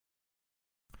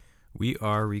We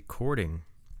are recording.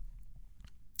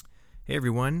 Hey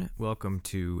everyone, welcome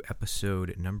to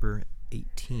episode number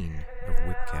 18 of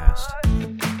Whipcast.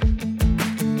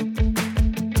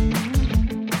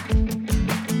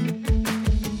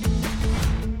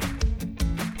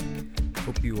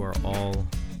 Hope you are all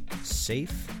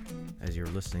safe as you're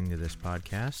listening to this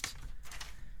podcast.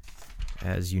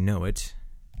 As you know it,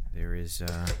 there is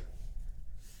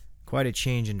quite a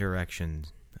change in direction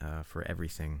for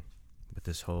everything with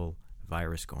this whole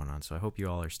virus going on. So I hope you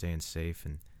all are staying safe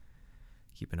and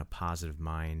keeping a positive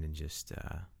mind and just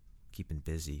keeping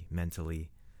busy mentally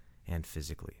and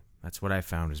physically. That's what I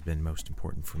found has been most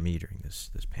important for me during this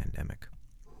pandemic.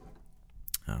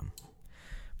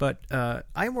 But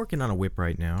I'm working on a whip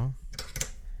right now,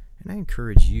 and I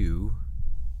encourage you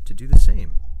to do the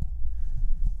same.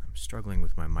 I'm struggling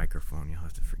with my microphone. You'll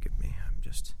have to forgive me. I'm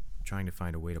just trying to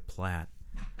find a way to plat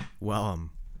while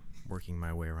I'm working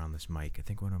my way around this mic. I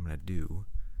think what I'm going to do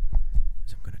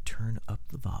is I'm going to turn up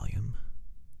the volume.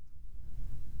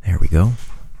 There we go.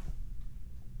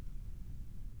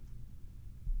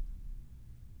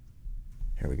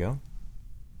 Here we go.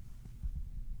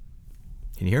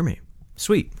 Can you hear me?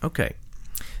 Sweet. Okay.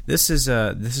 This is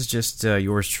just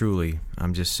yours truly.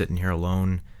 I'm just sitting here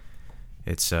alone.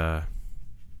 It's the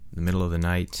middle of the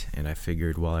night, and I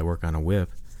figured while I work on a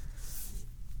whip,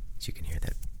 so you can hear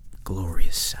that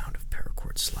glorious sound of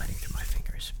paracord sliding through my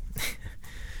fingers.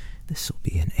 This will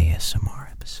be an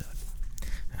ASMR episode.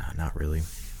 Not really.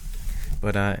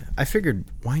 But I figured,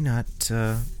 why not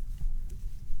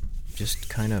just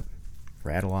kind of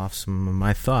rattle off some of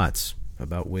my thoughts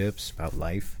about whips, about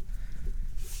life,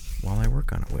 while I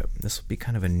work on a whip. This will be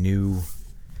kind of a new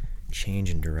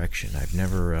change in direction. I've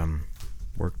never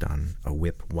worked on a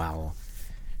whip while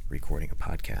recording a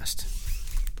podcast.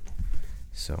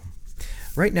 So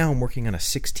right now I'm working on a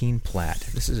 16 plat.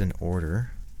 This is an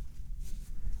order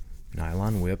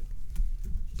nylon whip,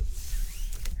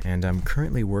 and I'm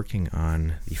currently working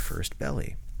on the first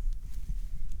belly.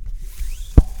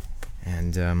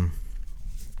 And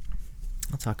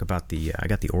I'll talk about I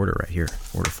got the order right here,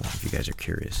 order form, if you guys are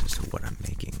curious as to what I'm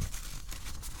making.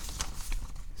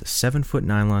 It's a 7-foot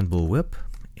nylon bull whip,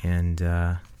 and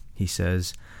he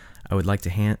says, I would like the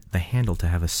handle to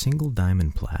have a single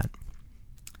diamond plat,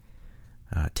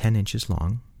 10 inches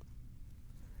long,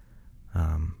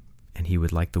 and he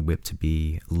would like the whip to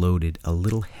be loaded a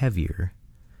little heavier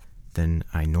than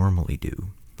I normally do.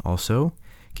 Also,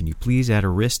 can you please add a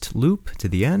wrist loop to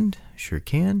the end? Sure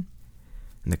can.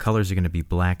 And the colors are going to be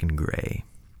black and gray.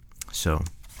 So,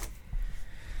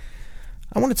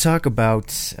 I want to talk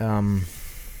about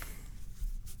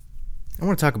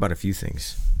a few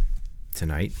things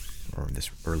tonight, or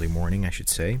this early morning, I should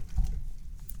say.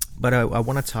 But I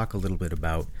want to talk a little bit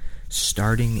about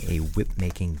starting a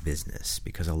whip-making business,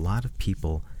 because a lot of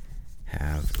people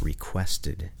have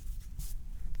requested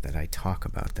that I talk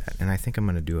about that, and I think I'm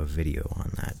going to do a video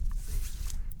on that.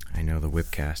 I know the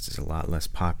Whipcast is a lot less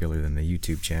popular than the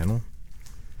YouTube channel,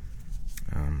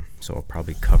 so I'll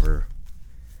probably cover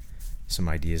some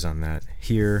ideas on that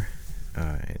here,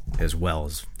 as well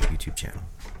as the YouTube channel.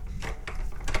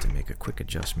 To make a quick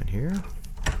adjustment here.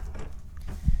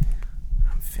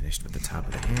 I'm finished with the top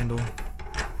of the handle.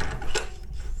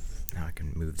 Now I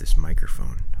can move this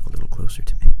microphone a little closer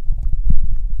to me.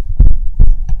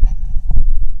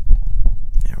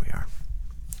 There we are.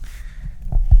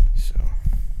 So,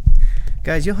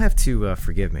 guys, you'll have to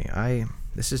forgive me.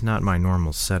 This is not my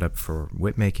normal setup for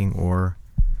whip making or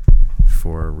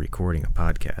for recording a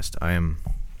podcast. I am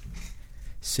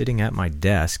sitting at my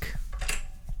desk,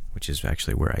 which is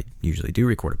actually where I usually do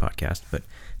record a podcast, but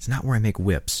it's not where I make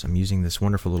whips. I'm using this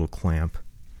wonderful little clamp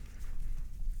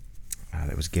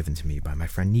that was given to me by my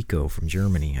friend Nico from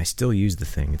Germany. I still use the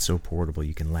thing. It's so portable.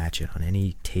 You can latch it on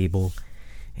any table,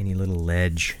 any little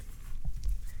ledge,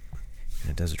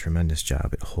 and it does a tremendous job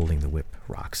at holding the whip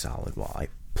rock solid while I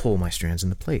pull my strands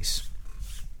into place.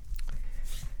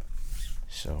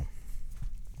 So,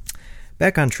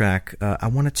 back on track, I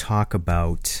want to talk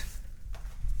about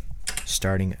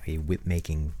starting a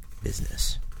whip-making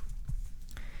business.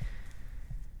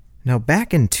 Now,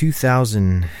 back in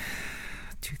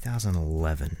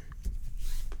 2011,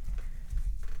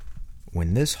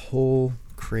 when this whole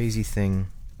crazy thing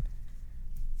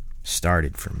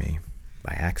started for me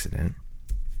by accident,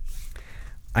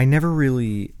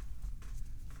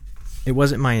 it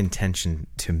wasn't my intention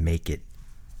to make it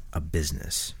a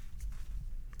business,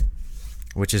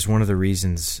 which is one of the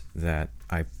reasons that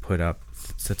I put up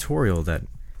the tutorial that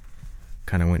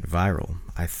kind of went viral.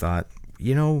 I thought,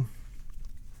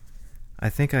 I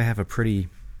think I have a pretty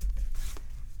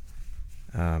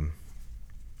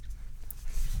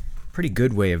pretty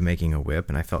good way of making a whip,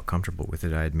 and I felt comfortable with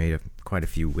it. I had made quite a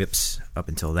few whips up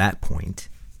until that point.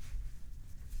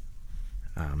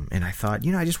 And I thought,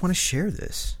 I just want to share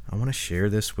this. I want to share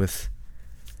this with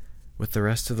the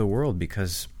rest of the world,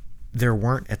 because there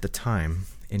weren't at the time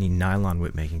any nylon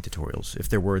whip making tutorials. If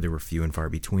there were few and far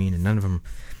between, and none of them,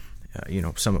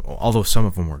 although some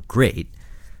of them were great,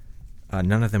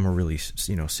 none of them were really,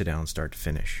 sit down start to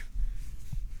finish.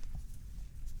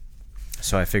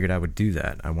 So I figured I would do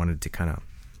that. I wanted to kind of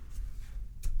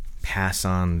pass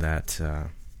on that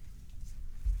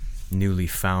newly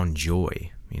found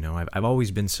joy. I've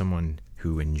always been someone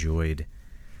who enjoyed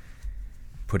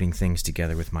putting things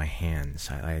together with my hands.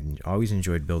 I always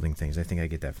enjoyed building things. I think I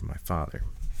get that from my father.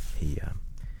 He,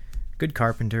 good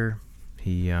carpenter.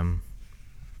 He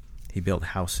built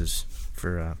houses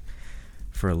for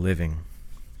a living,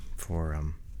 for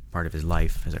part of his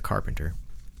life as a carpenter.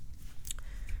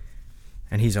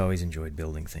 And he's always enjoyed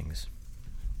building things.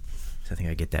 So I think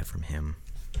I get that from him.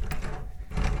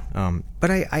 But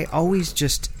I always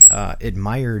just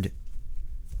admired,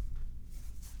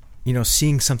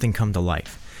 seeing something come to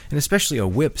life. And especially a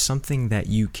whip, something that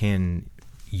you can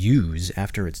use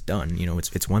after it's done.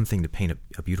 It's one thing to paint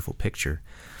a beautiful picture,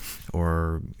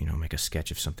 or, make a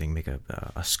sketch of something, make a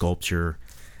sculpture,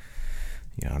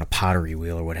 on a pottery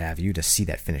wheel or what have you, to see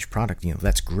that finished product,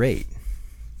 that's great.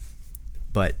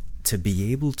 But to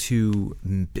be able to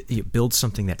build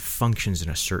something that functions in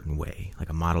a certain way, like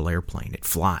a model airplane, it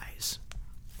flies.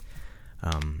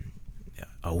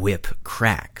 A whip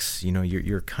cracks.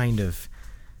 You're kind of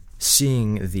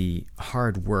seeing the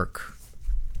hard work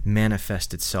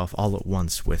manifest itself all at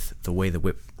once with the way the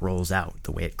whip rolls out,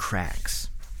 the way it cracks.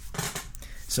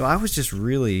 So I was just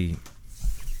really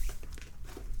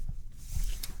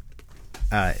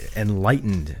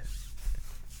enlightened,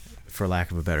 for lack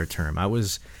of a better term.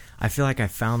 I feel like I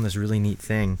found this really neat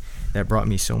thing that brought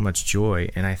me so much joy,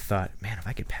 and I thought, man, if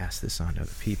I could pass this on to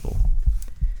other people,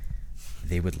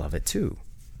 they would love it too.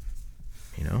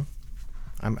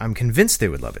 I'm convinced they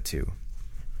would love it too.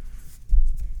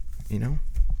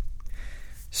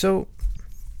 So,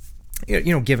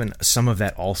 given some of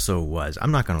that also was,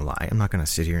 I'm not going to lie, I'm not going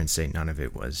to sit here and say none of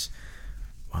it was,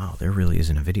 wow, there really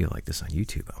isn't a video like this on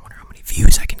YouTube. I wonder how many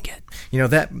views I can get.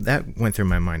 That went through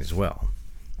my mind as well.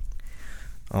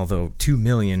 Although 2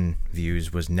 million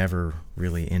views was never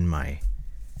really in my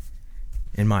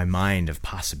mind of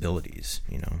possibilities,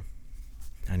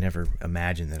 I never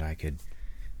imagined that I could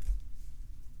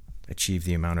achieve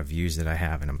the amount of views that I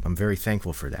have, and I'm very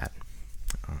thankful for that.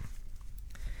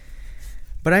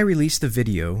 But I released the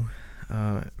video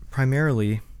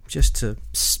primarily just to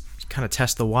kind of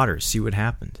test the waters, see what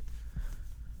happened.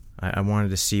 I wanted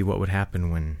to see what would happen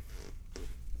when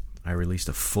I released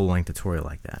a full-length tutorial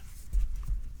like that.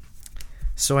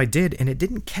 So I did, and it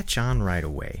didn't catch on right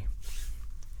away.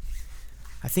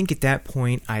 I think at that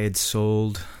point I had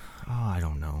sold, I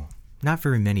don't know, not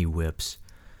very many whips.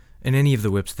 And any of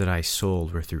the whips that I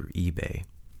sold were through eBay.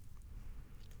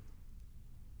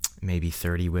 Maybe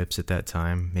 30 whips at that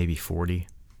time, maybe 40.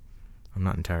 I'm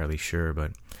not entirely sure,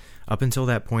 but up until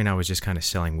that point I was just kind of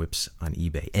selling whips on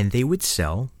eBay. And they would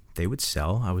sell. I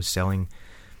was selling,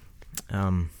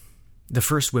 the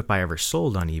first whip I ever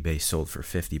sold on eBay sold for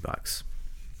 $50.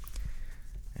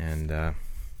 And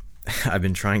I've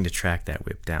been trying to track that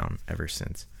whip down ever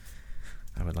since.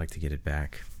 I would like to get it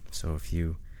back. So if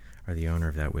you are the owner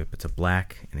of that whip, it's a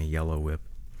black and a yellow whip.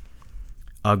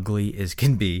 Ugly as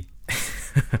can be.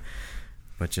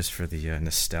 But just for the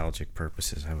nostalgic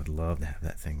purposes, I would love to have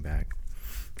that thing back.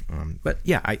 But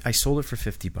yeah, I sold it for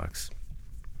 $50.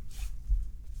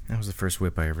 That was the first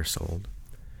whip I ever sold.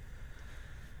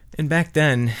 And back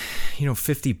then,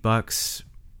 $50,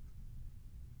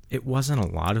 it wasn't a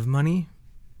lot of money,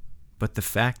 but the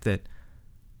fact that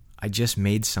I just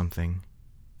made something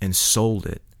and sold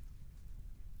it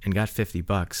and got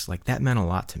 $50, like, that meant a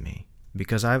lot to me,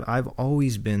 because I've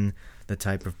always been the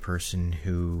type of person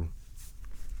who,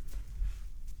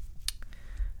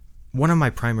 one of my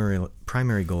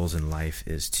primary goals in life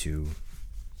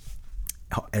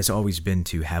has always been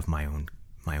to have my own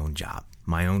job,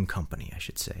 my own company, I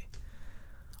should say.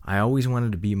 I always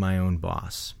wanted to be my own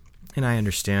boss. And I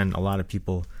understand a lot of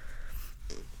people,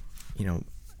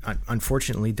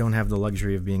 unfortunately don't have the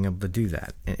luxury of being able to do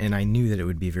that. And I knew that it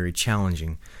would be very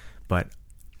challenging, but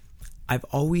I've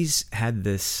always had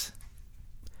this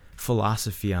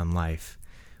philosophy on life.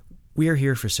 We are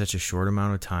here for such a short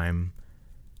amount of time.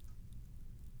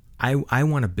 I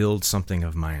want to build something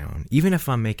of my own, even if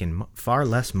I'm making far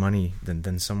less money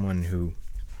than someone who,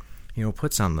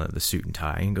 puts on the suit and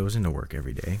tie and goes into work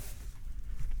every day.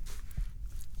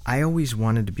 I always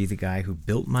wanted to be the guy who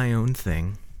built my own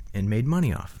thing and made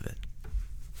money off of it.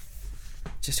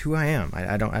 Just who I am.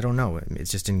 I don't know.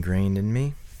 It's just ingrained in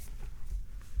me.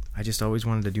 I just always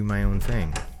wanted to do my own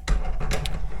thing.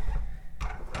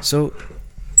 So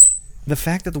the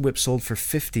fact that the whip sold for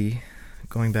 $50,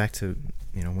 going back to,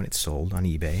 when it sold on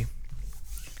eBay,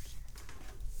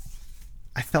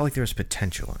 I felt like there was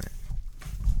potential in it.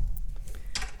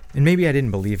 And maybe I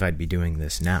didn't believe I'd be doing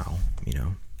this now,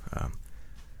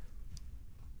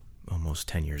 almost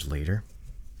 10 years later.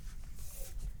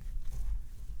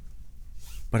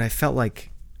 But I felt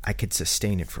like I could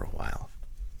sustain it for a while.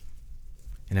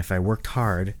 And if I worked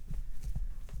hard,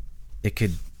 it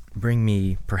could bring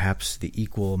me perhaps the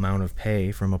equal amount of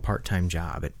pay from a part-time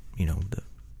job at,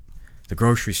 the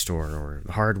grocery store or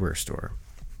the hardware store.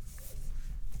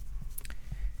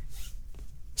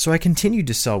 So I continued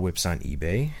to sell whips on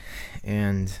eBay,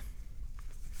 and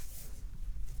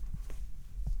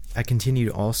I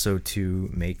continued also to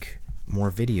make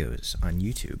more videos on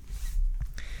YouTube.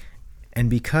 And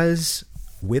because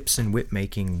whips and whip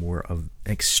making were an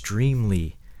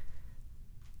extremely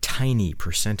tiny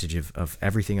percentage of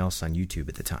everything else on YouTube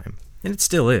at the time, and it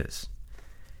still is,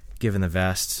 given the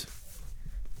vast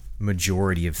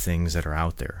majority of things that are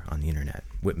out there on the internet,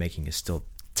 whip making is still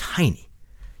tiny.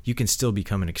 You can still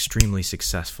become an extremely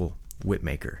successful whip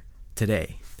maker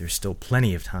today. There's still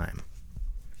plenty of time.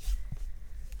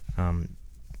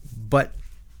 But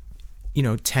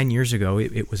 10 years ago,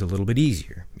 it was a little bit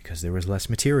easier because there was less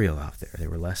material out there. There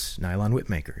were less nylon whip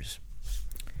makers.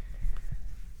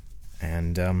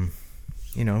 And,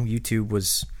 YouTube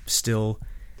was still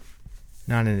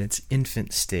not in its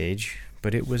infant stage,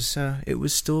 but it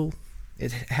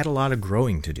had a lot of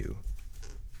growing to do.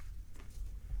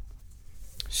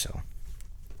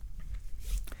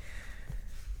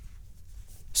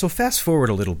 So fast forward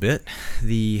a little bit,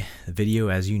 the video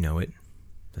as you know it,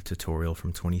 the tutorial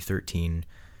from 2013,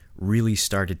 really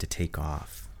started to take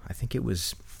off. I think it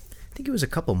was a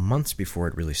couple months before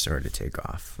it really started to take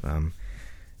off.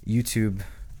 YouTube,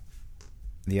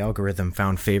 the algorithm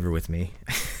found favor with me,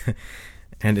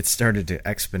 and it started to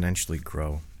exponentially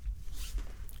grow.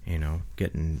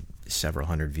 Getting several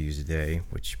hundred views a day,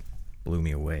 which blew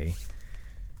me away.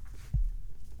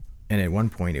 And at one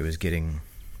point, it was getting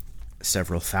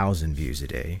several thousand views a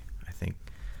day. I think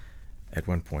at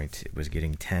one point, it was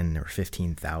getting 10 or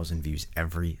 15,000 views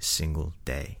every single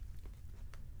day.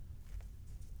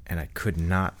 And I could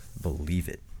not believe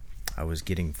it. I was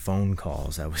getting phone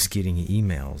calls. I was getting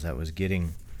emails. I was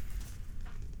getting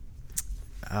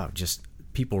just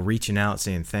people reaching out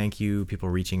saying thank you. People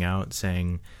reaching out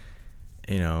saying,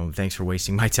 thanks for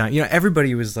wasting my time.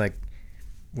 Everybody was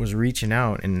reaching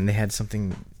out and they had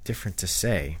something different to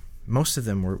say. Most of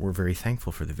them were very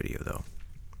thankful for the video, though.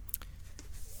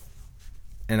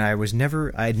 And I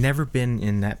had never been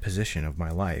in that position of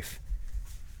my life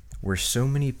where so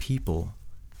many people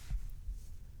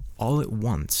all at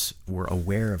once were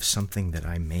aware of something that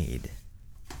I made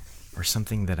or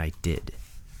something that I did,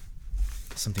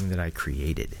 something that I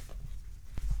created.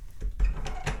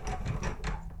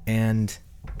 And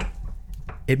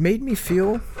it made me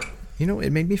feel,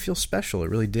 special.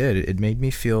 It really did. It made me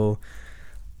feel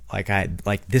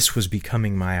like this was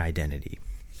becoming my identity.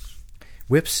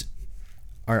 Whips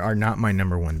are not my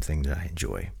number one thing that I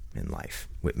enjoy in life.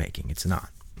 Whip making, it's not.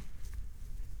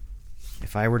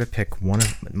 If I were to pick one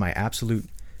of my absolute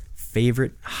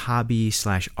favorite hobby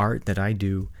 / art that I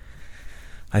do,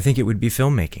 I think it would be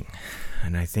filmmaking.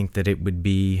 And I think that it would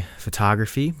be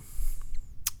photography.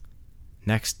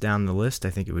 Next down the list,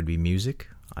 I think it would be music.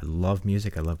 I love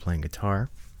music. I love playing guitar.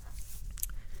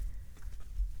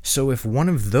 So if one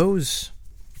of those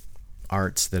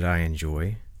arts that I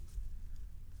enjoy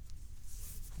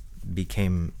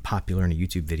became popular in a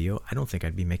YouTube video, I don't think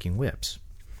I'd be making whips.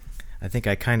 I think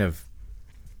I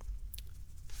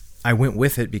went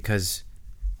with it because,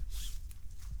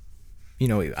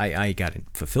 I got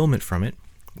fulfillment from it,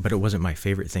 but it wasn't my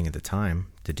favorite thing at the time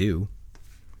to do.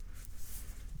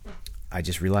 I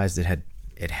just realized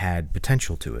it had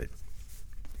potential to it.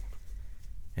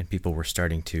 And people were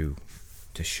starting to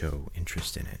show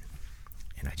interest in it.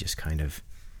 And I just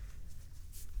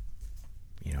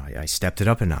I stepped it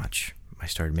up a notch. I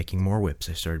started making more whips.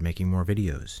 I started making more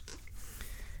videos.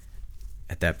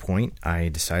 At that point, I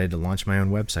decided to launch my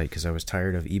own website because I was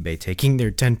tired of eBay taking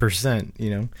their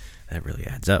 10%, That really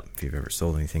adds up if you've ever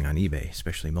sold anything on eBay,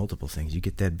 especially multiple things. You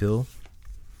get that bill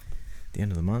at the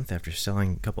end of the month after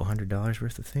selling a couple $100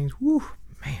 worth of things. Woo,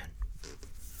 man.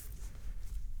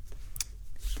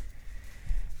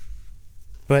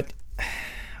 But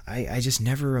I just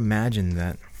never imagined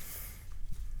that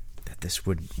this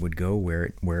would go where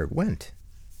it went.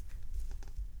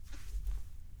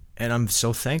 And I'm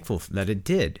so thankful that it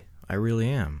did. I really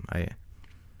am. I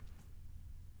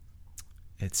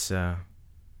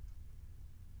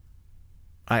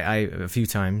a few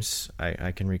times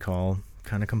I can recall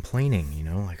kind of complaining,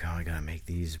 like, oh, I gotta make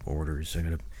these orders. I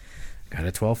got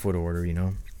a 12-foot order,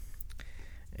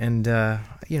 and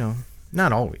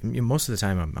not always. Most of the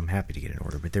time I'm happy to get an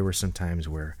order, but there were some times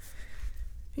where,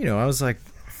 I was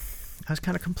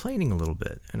kind of complaining a little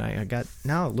bit, and I got,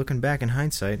 now looking back in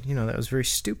hindsight, that was very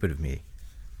stupid of me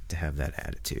to have that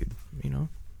attitude.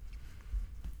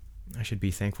 I should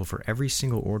be thankful for every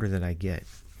single order that I get.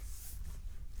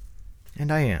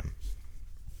 And I am.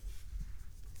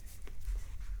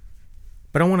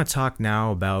 But I want to talk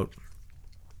now about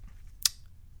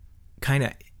kind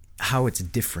of how it's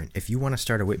different. If you want to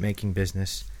start a whip making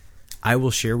business, I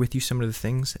will share with you some of the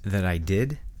things that I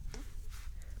did,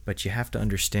 but you have to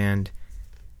understand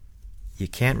you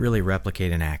can't really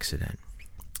replicate an accident.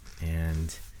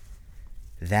 And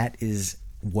that is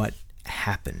what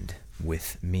happened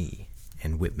with me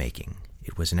and whip making.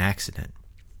 It was an accident.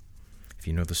 If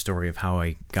you know the story of how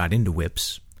I got into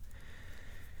whips,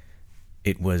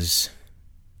 it was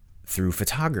through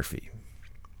photography.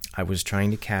 I was trying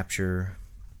to capture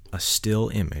a still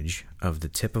image of the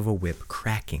tip of a whip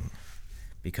cracking,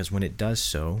 because when it does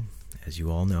so, as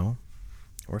you all know,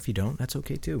 or if you don't, that's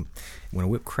okay too. When a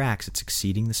whip cracks, it's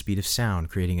exceeding the speed of sound,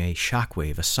 creating a shock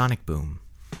wave, a sonic boom,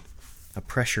 a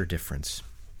pressure difference.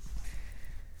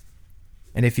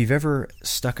 And if you've ever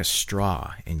stuck a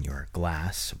straw in your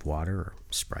glass of water or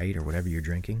Sprite or whatever you're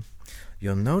drinking,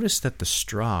 you'll notice that the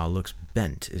straw looks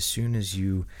bent as soon as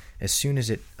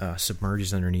it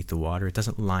submerges underneath the water. It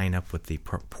doesn't line up with the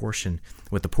portion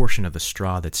of the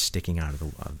straw that's sticking out of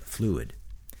the fluid.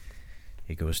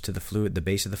 It goes to the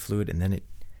base of the fluid, and then it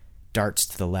darts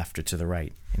to the left or to the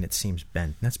right, and it seems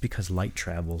bent. And that's because light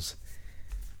travels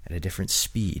at a different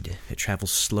speed. It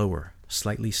travels slower,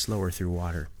 slightly slower through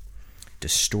water,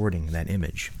 distorting that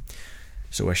image.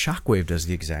 So a shock wave does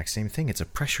the exact same thing. It's a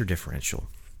pressure differential.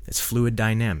 It's fluid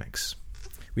dynamics.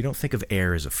 We don't think of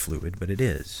air as a fluid, but it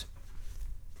is.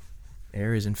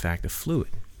 Air is in fact a fluid,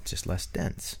 it's just less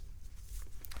dense.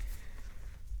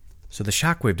 So the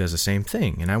shock wave does the same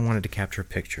thing, and I wanted to capture a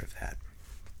picture of that.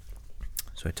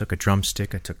 So I took a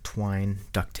drumstick, I took twine,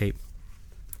 duct tape.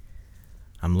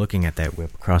 I'm looking at that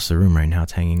whip across the room right now.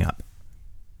 It's hanging up.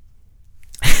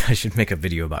 I should make a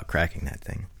video about cracking that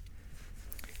thing,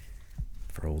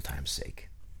 for old time's sake.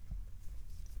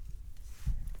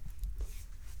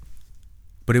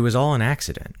 But it was all an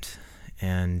accident,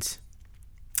 and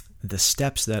the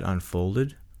steps that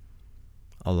unfolded,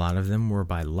 a lot of them were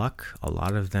by luck, a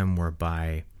lot of them were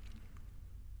by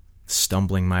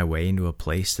stumbling my way into a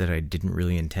place that I didn't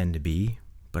really intend to be,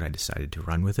 but I decided to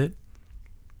run with it.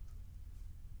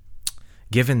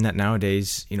 Given that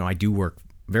nowadays, I do work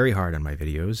very hard on my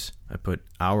videos. I put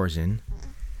hours in.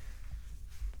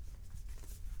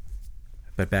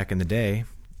 But back in the day,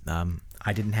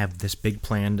 I didn't have this big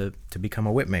plan to become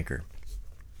a whip maker.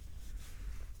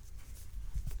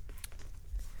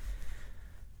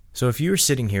 So if you're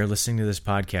sitting here listening to this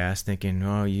podcast thinking,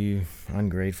 oh, you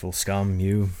ungrateful scum,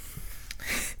 you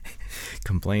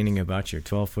complaining about your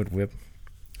 12-foot whip,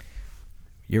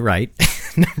 you're right.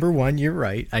 Number one, you're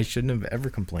right. I shouldn't have ever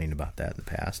complained about that in the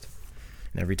past.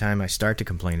 And every time I start to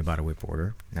complain about a whip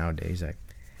order, nowadays I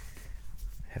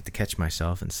have to catch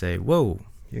myself and say, whoa,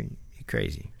 you're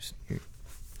crazy.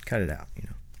 Cut it out,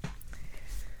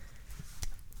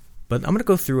 But I'm going to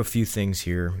go through a few things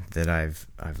here that I've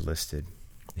listed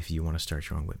if you want to start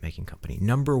your own whip making company.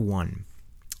 Number one,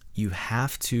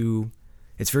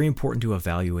 it's very important to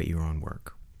evaluate your own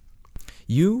work.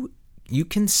 You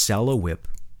can sell a whip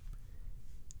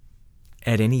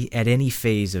at any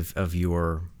phase of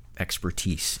your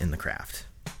expertise in the craft,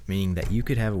 meaning that you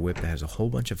could have a whip that has a whole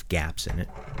bunch of gaps in it,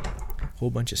 a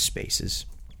whole bunch of spaces.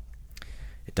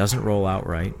 It doesn't roll out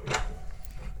right.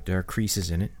 There are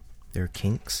creases in it. There are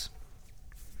kinks.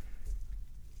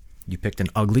 You picked an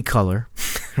ugly color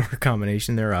or a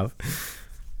combination thereof.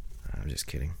 I'm just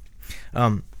kidding.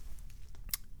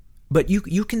 But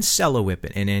you can sell a whip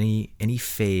in any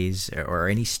phase or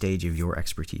any stage of your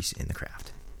expertise in the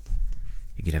craft.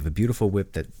 You could have a beautiful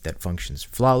whip that functions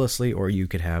flawlessly, or you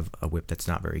could have a whip that's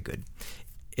not very good.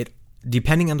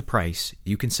 Depending on the price,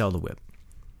 you can sell the whip.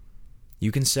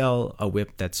 You can sell a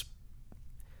whip that's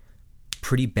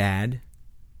pretty bad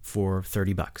for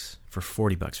 $30, for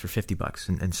 $40, for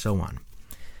 $50, and so on.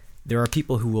 There are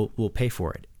people who will pay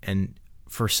for it. And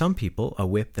for some people, a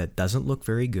whip that doesn't look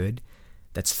very good,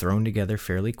 that's thrown together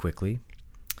fairly quickly,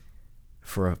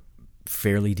 for a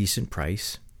fairly decent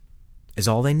price is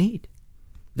all they need.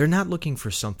 They're not looking for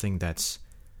something that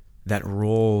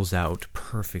rolls out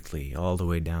perfectly all the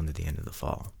way down to the end of the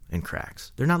fall and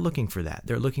cracks. They're not looking for that.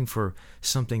 They're looking for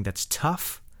something that's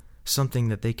tough, something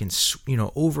that they can,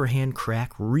 overhand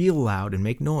crack real loud and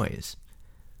make noise.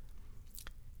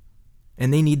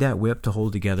 And they need that whip to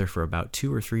hold together for about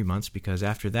 2 or 3 months, because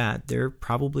after that, they're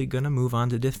probably going to move on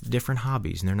to different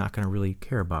hobbies, and they're not going to really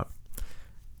care about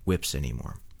whips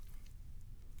anymore.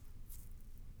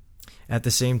 At the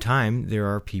same time, there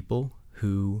are people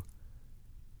who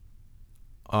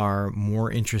are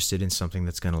more interested in something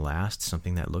that's going to last,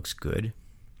 something that looks good.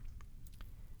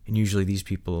 And usually these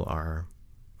people are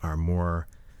more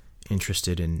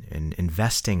interested in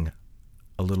investing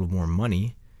a little more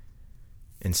money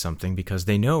in something, because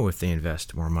they know if they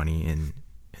invest more money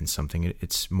in something,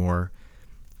 it's more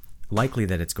likely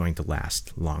that it's going to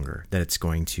last longer, that it's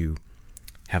going to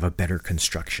have a better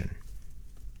construction.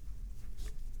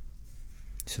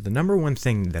 So the number one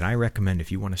thing that I recommend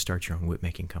if you want to start your own whip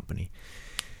making company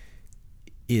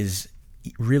is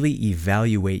really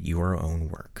evaluate your own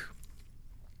work.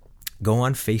 Go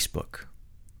on Facebook.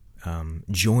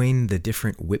 Join the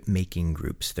different whip making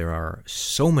groups. There are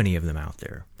so many of them out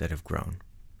there that have grown.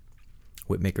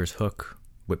 Whip Makers Hook,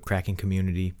 whip cracking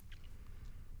community,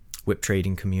 whip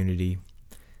trading community.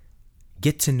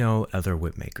 Get to know other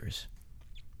whip makers.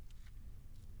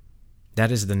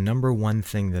 That is the number one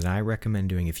thing that I recommend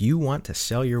doing. If you want to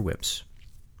sell your whips,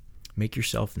 make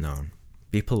yourself known.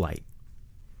 Be polite.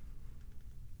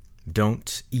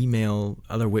 Don't email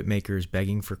other whip makers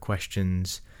begging for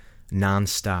questions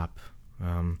nonstop,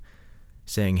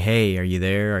 saying, "Hey, are you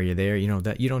there? Are you there?"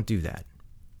 That you don't do that.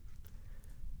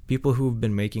 People who have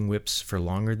been making whips for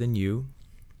longer than you,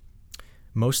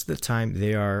 most of the time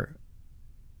they are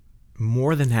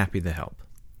more than happy to help.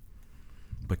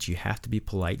 But you have to be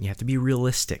polite and you have to be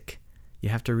realistic. You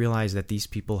have to realize that these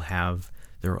people have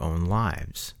their own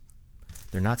lives.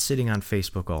 They're not sitting on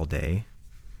Facebook all day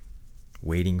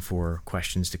waiting for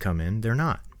questions to come in. They're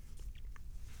not.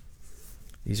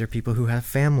 These are people who have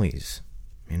families,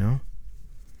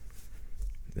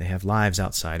 They have lives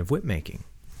outside of whip making.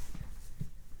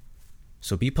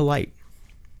 So be polite,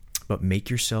 but make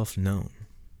yourself known.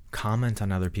 Comment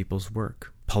on other people's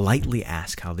work. Politely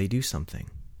ask how they do something,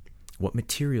 what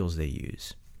materials they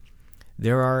use.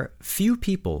 There are few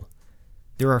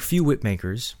whip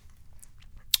makers,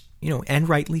 and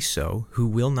rightly so, who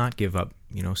will not give up,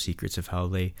 secrets of how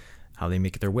they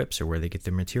make their whips or where they get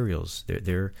their materials.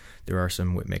 There are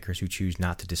some whip makers who choose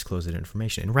not to disclose that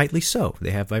information, and rightly so.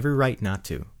 They have every right not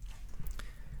to.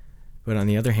 But on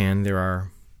the other hand,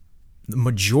 the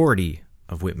majority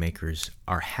of whip makers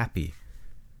are happy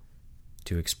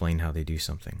to explain how they do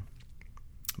something.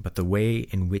 But the way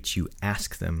in which you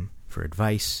ask them for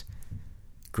advice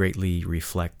greatly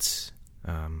reflects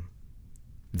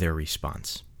their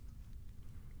response.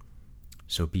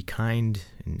 So be kind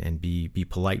and be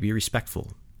polite, be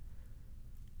respectful.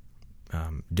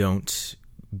 Don't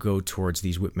go towards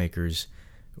these whip makers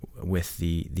with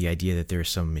the idea that there's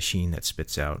some machine that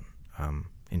spits out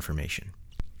information.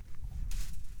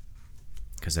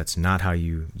 Because that's not how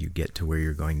you get to where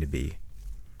you're going to be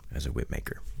as a whip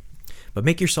maker. But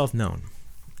make yourself known.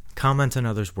 Comment on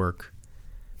others' work.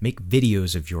 Make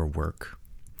videos of your work.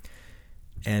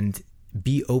 And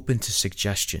be open to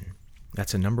suggestion.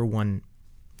 That's a number one,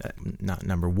 not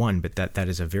number one, but that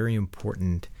is a very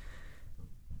important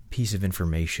piece of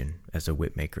information as a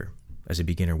whip maker, as a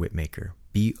beginner whip maker.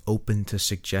 Be open to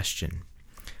suggestion.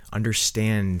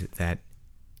 Understand that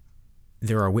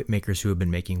there are whip makers who have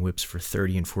been making whips for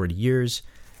 30 and 40 years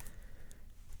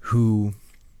who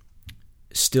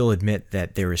still admit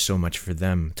that there is so much for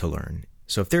them to learn.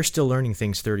 So if they're still learning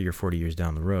things 30 or 40 years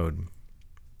down the road,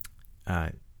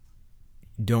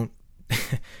 don't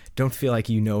feel like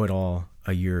you know it all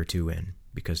a year or two in,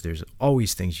 because there's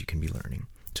always things you can be learning.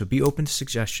 So be open to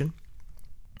suggestion.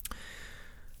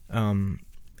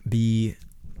 Be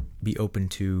open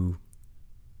to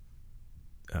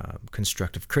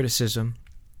constructive criticism,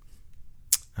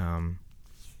 and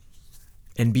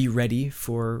be ready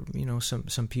for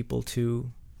some people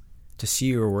to see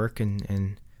your work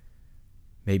and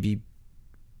maybe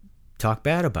talk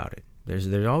bad about it.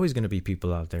 There's always going to be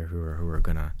people out there who are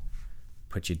going to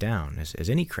put you down as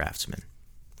any craftsman.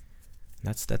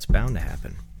 That's bound to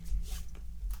happen.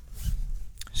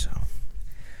 So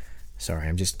sorry,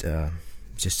 I'm just to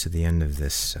the end of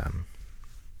this.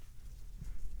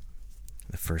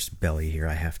 The first belly here,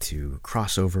 I have to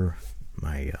cross over.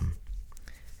 My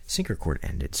sinker cord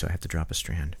ended, so I have to drop a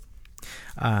strand.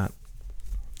 Let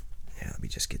me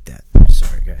just get that.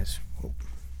 Sorry, guys. Oh.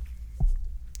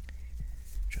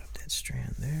 that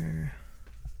strand there.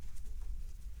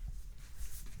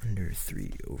 Under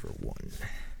 3/1.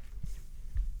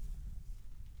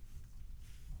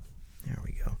 There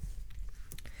we go.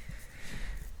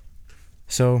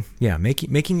 So, yeah,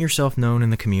 making yourself known in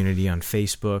the community on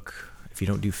Facebook. If you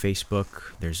don't do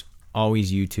Facebook, there's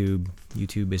always YouTube.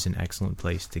 YouTube is an excellent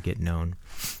place to get known.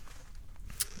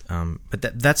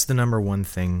 But that's the number one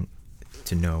thing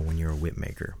to know when you're a whip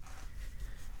maker.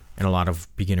 And a lot of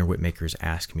beginner whip makers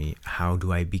ask me, how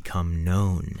do I become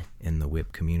known in the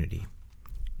whip community?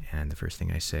 And the first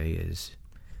thing I say is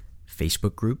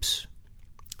Facebook groups,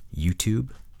 YouTube,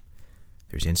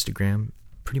 there's Instagram,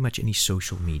 pretty much any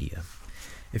social media.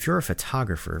 If you're a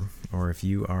photographer, or if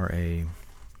you are a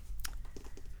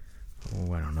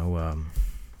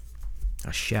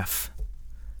chef,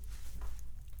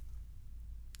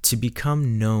 to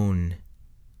become known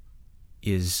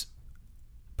is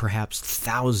perhaps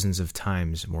thousands of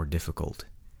times more difficult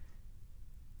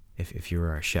if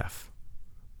you're a chef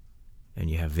and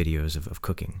you have videos of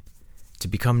cooking. To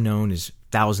become known is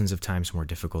thousands of times more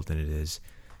difficult than it is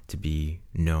to be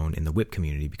known in the whip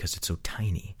community because it's so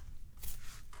tiny.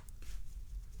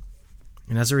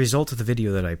 And as a result of the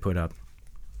video that I put up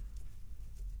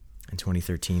in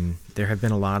 2013, there have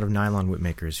been a lot of nylon whip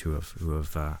makers who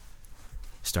have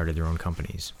started their own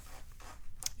companies.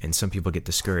 And some people get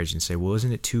discouraged and say, well,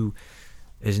 isn't it too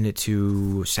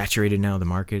saturated now, the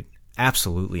market?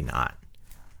 Absolutely not.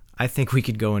 I think we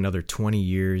could go another 20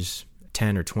 years,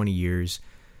 10 or 20 years,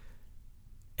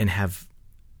 and have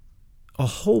a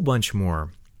whole bunch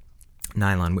more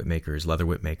nylon whip makers, leather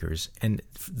whip makers. And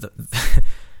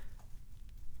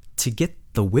to get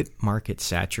the whip market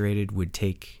saturated would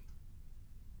take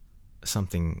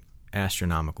something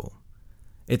astronomical.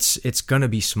 It's going to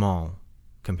be small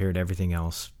compared to everything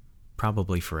else,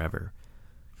 probably forever.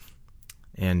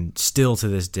 And still to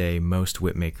this day, most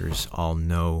whip makers all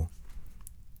know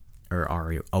or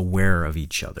are aware of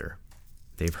each other.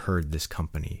 They've heard this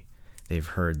company. They've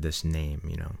heard this name,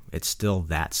 It's still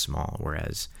that small,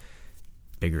 whereas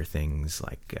bigger things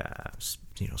like,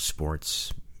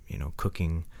 sports,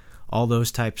 cooking, all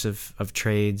those types of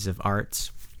trades, of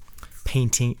arts,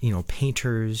 painting,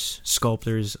 painters,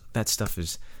 sculptors,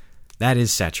 that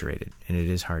is saturated, and it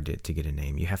is hard to get a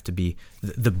name. You have to be,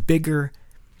 the bigger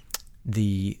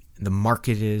the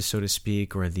market is, so to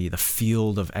speak, or the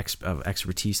field of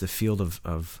expertise, the field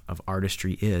of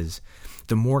artistry is,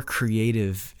 the more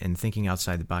creative and thinking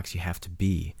outside the box you have to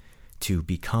be to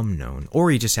become known. Or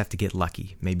you just have to get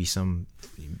lucky. Maybe some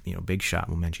big shot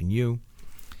will mention you.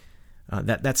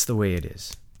 That's the way it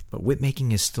is. But whip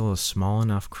making is still a small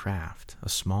enough craft, a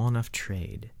small enough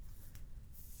trade,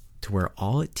 to where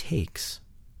all it takes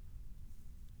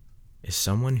is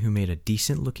someone who made a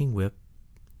decent looking whip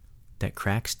that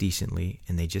cracks decently,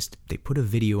 and they put a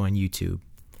video on YouTube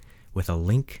with a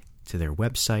link to their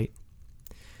website,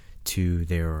 to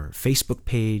their Facebook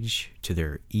page, to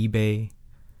their eBay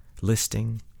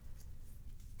listing.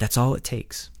 That's all it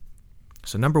takes.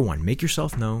 So number one, make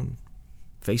yourself known.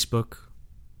 Facebook,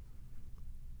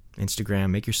 Instagram,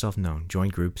 make yourself known. Join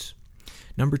groups.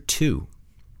 Number two,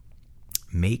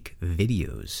 make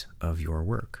videos of your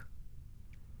work.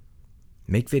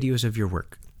 Make videos of your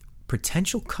work.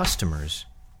 Potential customers,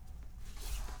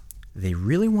 they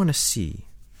really want to see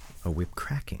a whip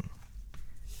cracking.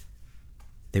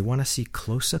 They want to see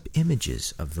close-up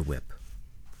images of the whip.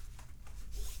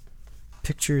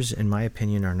 Pictures, in my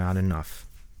opinion, are not enough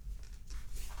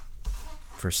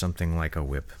for something like a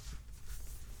whip.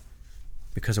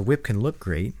 Because a whip can look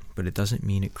great, but it doesn't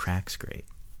mean it cracks great.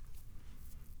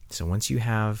 So once you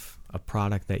have a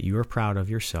product that you are proud of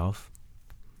yourself,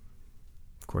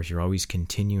 of course, you're always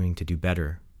continuing to do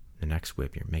better the next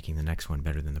whip. You're making the next one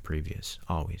better than the previous,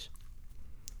 always.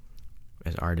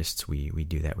 As artists, we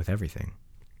do that with everything.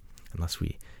 Unless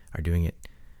we are doing it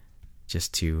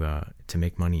just to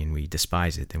make money and we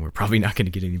despise it, then we're probably not going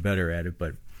to get any better at it.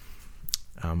 But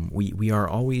we're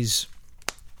always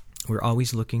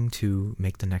looking to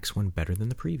make the next one better than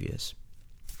the previous.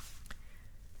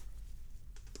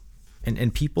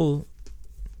 And people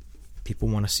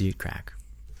want to see it crack.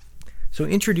 So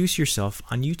introduce yourself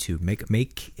on YouTube. Make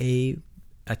a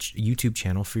YouTube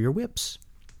channel for your whips.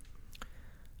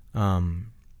 Talk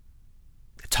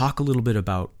a little bit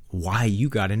about why you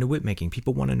got into whip making.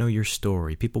 People want to know your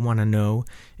story. People want to know,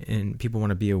 and people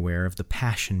want to be aware of the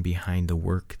passion behind the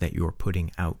work that you're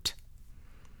putting out.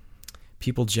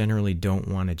 People generally don't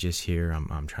want to just hear,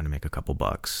 I'm trying to make a couple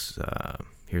bucks.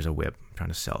 Here's a whip. I'm trying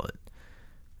to sell it.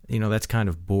 That's kind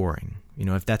of boring.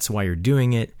 If that's why you're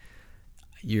doing it,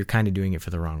 you're kind of doing it for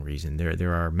the wrong reason.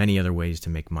 There are many other ways to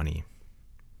make money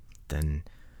than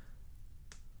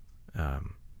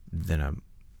than a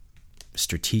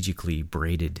strategically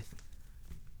braided,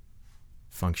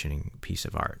 functioning piece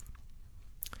of art.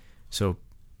 So,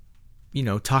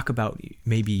 talk about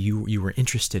maybe you were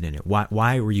interested in it.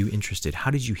 Why were you interested?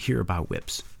 How did you hear about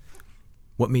whips?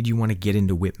 What made you want to get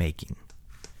into whip making?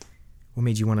 What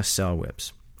made you want to sell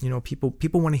whips?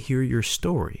 People want to hear your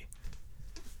story.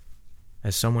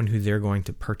 As someone who they're going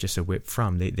to purchase a whip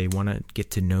from, they want to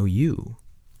get to know you.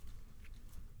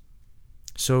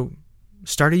 So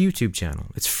start a YouTube channel.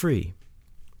 It's free.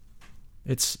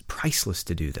 It's priceless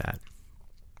to do that.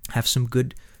 Have some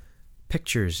good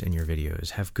pictures in your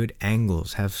videos. Have good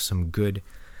angles. Have some good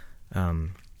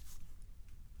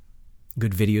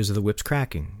videos of the whips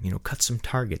cracking. Cut some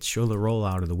targets. Show the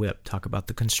rollout of the whip. Talk about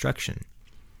the construction.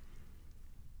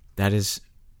 That is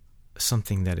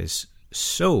something that is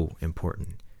so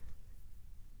important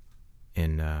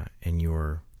in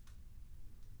your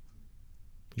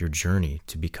journey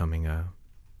to becoming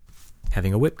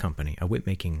having a whip company, a whip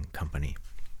making company.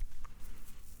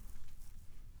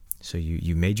 So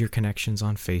you made your connections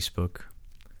on Facebook.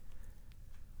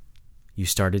 You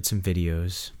started some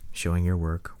videos showing your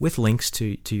work with links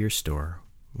to your store,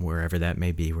 wherever that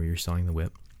may be, where you're selling the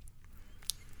whip.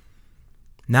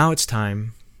 Now it's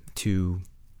time to,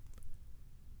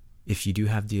 if you do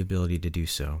have the ability to do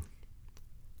so,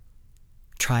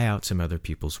 try out some other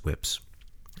people's whips.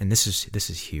 And this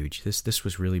is huge. This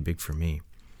was really big for me.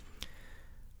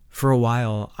 For a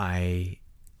while, I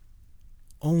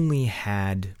only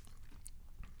had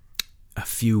a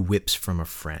few whips from a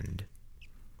friend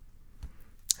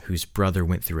whose brother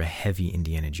went through a heavy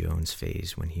Indiana Jones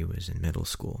phase when he was in middle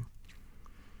school.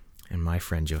 And my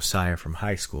friend Josiah from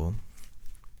high school,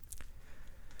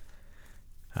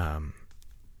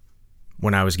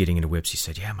 when I was getting into whips, he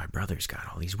said, "Yeah, my brother's got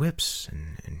all these whips,"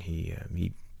 and he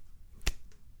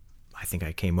I think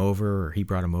I came over, or he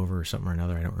brought him over, or something or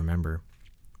another. I don't remember.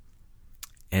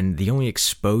 And the only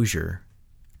exposure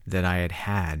that I had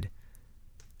had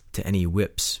to any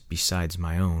whips besides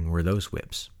my own were those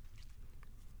whips,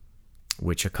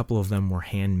 which a couple of them were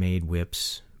handmade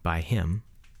whips by him,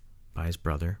 by his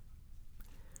brother,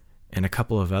 and a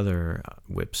couple of other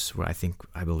whips where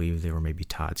I believe they were maybe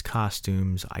Todd's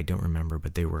Costumes. I don't remember,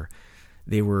 but they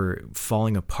were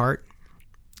falling apart.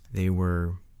 They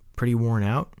were pretty worn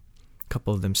out. A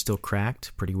couple of them still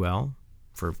cracked pretty well.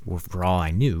 For all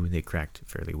I knew, they cracked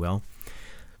fairly well.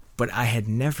 But I had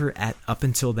never, up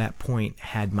until that point,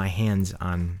 had my hands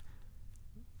on,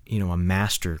 a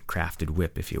master-crafted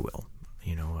whip, if you will.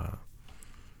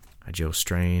 A Joe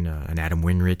Strain, an Adam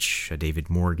Winrich, a David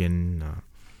Morgan,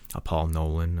 a Paul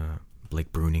Nolan, a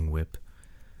Blake Bruning whip,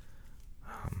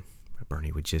 a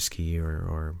Bernie Wojcicki,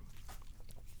 or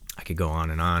I could go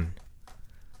on and on.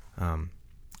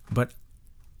 But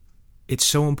it's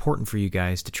so important for you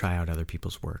guys to try out other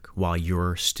people's work while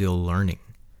you're still learning.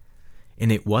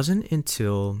 And it wasn't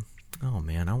until, I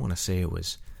want to say it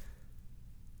was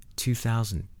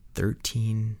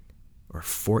 2013 or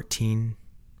 14,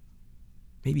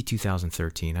 maybe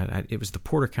 2013. It was the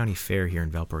Porter County Fair here in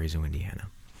Valparaiso, Indiana.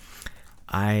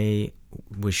 I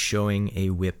was showing a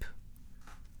whip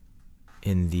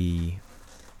in the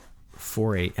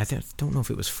 4-H. I don't know if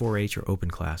it was 4-H or open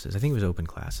classes. I think it was open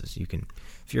classes. You can,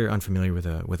 if you're unfamiliar with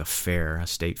a fair, a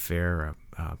state fair, or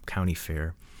a county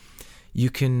fair, you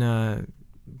can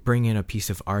bring in a piece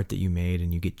of art that you made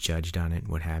and you get judged on it and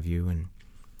what have you, and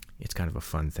it's kind of a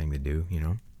fun thing to do,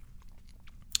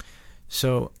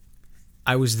 So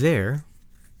I was there,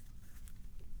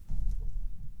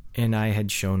 and I had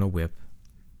shown a whip,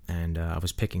 and I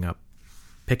was picking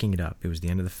it up. It was the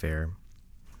end of the fair,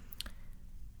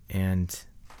 and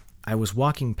I was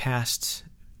walking past,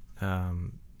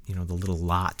 the little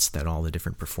lots that all the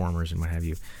different performers and what have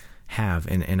you have,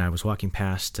 and I was walking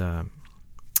past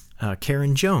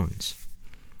Karen Jones,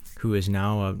 who is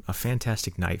now a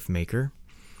fantastic knife maker,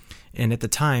 and at the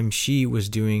time she was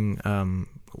doing,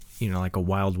 like a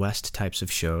Wild West types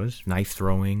of shows, knife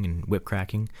throwing and whip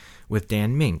cracking, with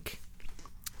Dan Mink,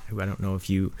 who I don't know if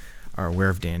you are aware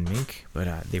of Dan Mink,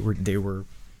 but they were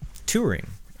touring,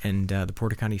 and the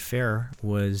Porter County Fair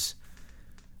was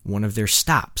one of their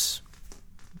stops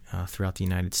throughout the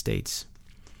United States.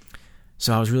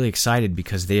 So I was really excited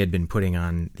because they had been putting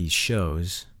on these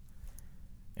shows,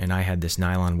 and I had this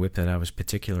nylon whip that I was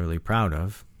particularly proud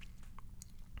of.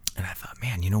 And I thought,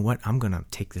 man, you know what? I'm going to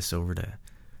take this over to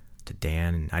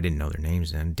Dan, and I didn't know their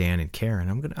names then, Dan and Karen.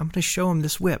 I'm gonna show them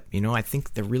this whip. I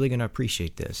think they're really going to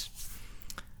appreciate this.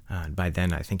 By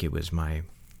then, I think it was maybe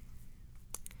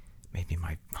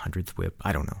my 100th whip.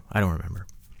 I don't know. I don't remember.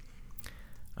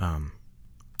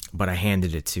 But I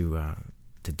handed it to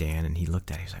to Dan, and he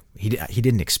looked at it. He's like, he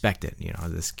didn't expect it.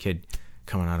 This kid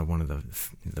coming out of one of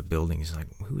the buildings. He's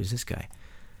like, who is this guy?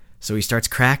 So he starts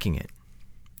cracking it.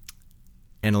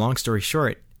 And a long story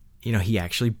short, he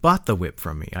actually bought the whip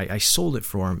from me. I sold it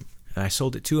for him. I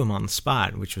sold it to him on the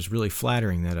spot, which was really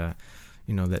flattering that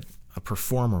that a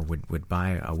performer would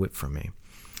buy a whip from me.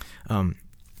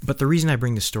 But the reason I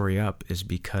bring the story up is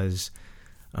because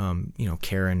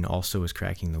Karen also was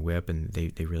cracking the whip, and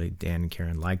they really, Dan and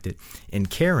Karen, liked it. And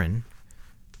Karen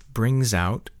brings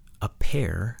out a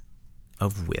pair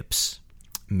of whips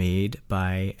made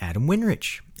by Adam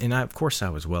Winrich. And of course I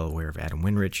was well aware of Adam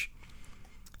Winrich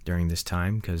during this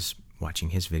time, because watching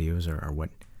his videos are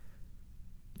what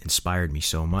inspired me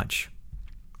so much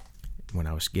when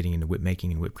I was getting into whip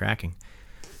making and whip cracking.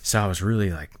 So I was really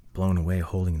like blown away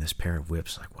holding this pair of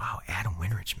whips. Like, wow, Adam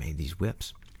Winrich made these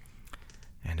whips.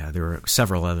 And there were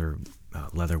several other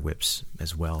leather whips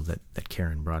as well that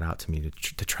Karen brought out to me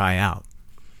to try out.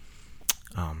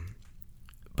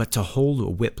 But to hold a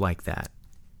whip like that,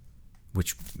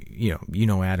 which,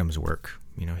 Adam's work,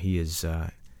 he is,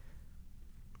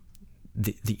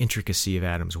 the intricacy of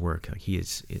Adam's work, like he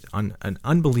is an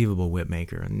unbelievable whip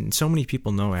maker. And so many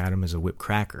people know Adam as a whip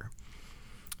cracker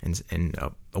and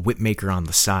a whip maker on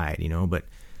the side, but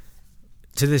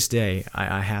to this day,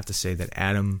 I have to say that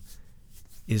Adam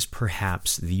is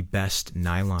perhaps the best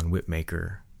nylon whip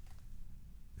maker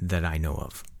that I know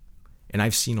of. And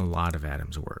I've seen a lot of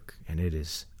Adam's work, and it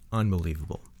is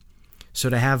unbelievable. So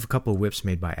to have a couple of whips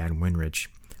made by Adam Winrich,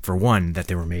 for one, that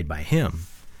they were made by him,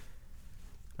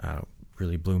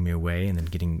 really blew me away, and then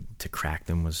getting to crack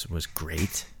them was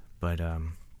great. But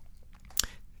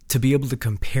to be able to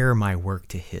compare my work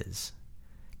to his,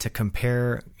 to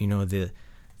compare,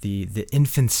 the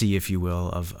infancy, if you will,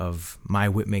 of my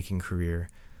whip making career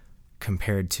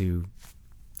compared to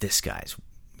this guy's,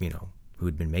 who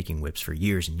had been making whips for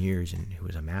years and years and who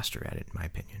was a master at it, in my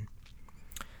opinion.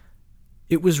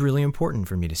 It was really important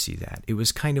for me to see that. It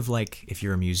was kind of like, if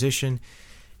you're a musician,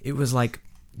 it was like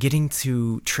getting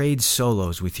to trade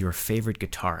solos with your favorite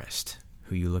guitarist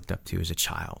who you looked up to as a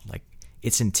child. Like,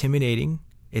 it's intimidating.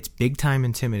 It's big time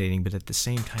intimidating, but at the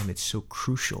same time, it's so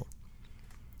crucial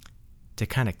to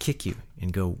kind of kick you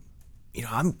and go,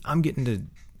 I'm getting to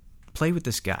play with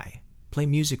this guy, play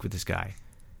music with this guy.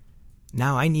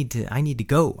 Now I need to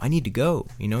go.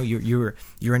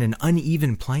 You're in an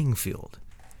uneven playing field.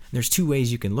 There's two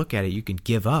ways you can look at it. You can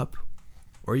give up,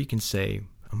 or you can say,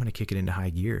 I'm going to kick it into high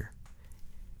gear.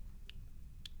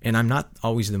 And I'm not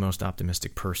always the most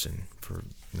optimistic person. For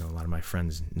a lot of my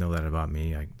friends know that about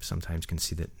me. I sometimes can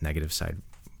see the negative side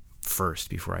first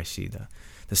before I see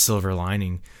the silver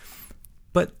lining.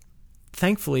 But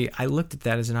thankfully, I looked at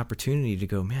that as an opportunity to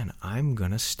go, man, I'm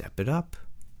going to step it up.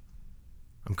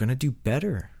 I'm going to do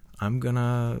better. I'm going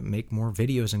to make more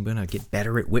videos. I'm going to get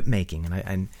better at whip making.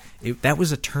 That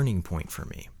was a turning point for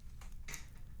me.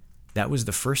 That was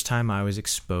the first time I was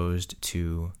exposed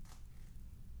to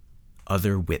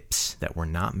other whips that were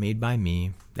not made by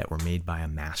me, that were made by a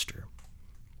master.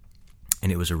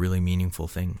 And it was a really meaningful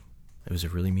thing. It was a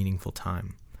really meaningful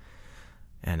time.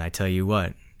 And I tell you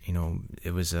what,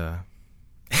 it was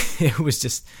it was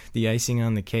just the icing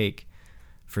on the cake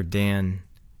for Dan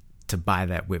to buy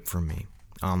that whip from me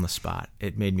on the spot.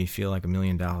 It made me feel like $1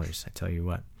 million. I tell you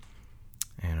what,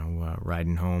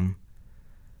 riding home,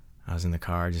 I was in the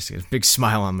car, just a big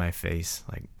smile on my face.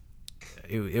 Like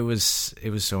it was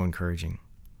so encouraging.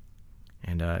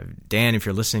 And Dan, if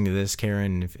you're listening to this,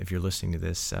 Karen, if you're listening to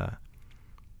this,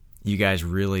 you guys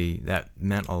really, that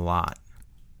meant a lot.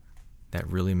 That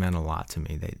really meant a lot to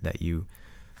me. That you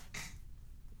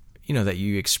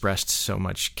expressed so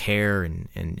much care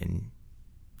and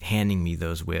handing me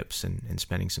those whips and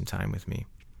spending some time with me.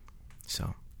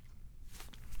 So,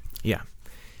 yeah.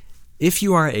 If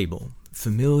you are able,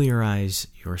 familiarize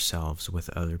yourselves with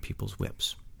other people's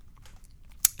whips.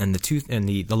 And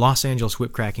the Los Angeles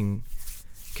Whip Cracking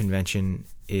Convention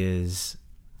is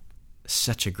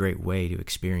such a great way to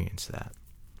experience that.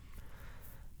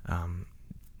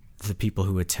 The people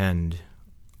who attend,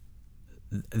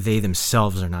 they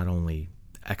themselves are not only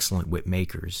excellent whip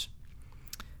makers,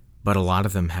 but a lot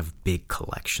of them have big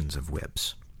collections of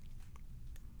whips.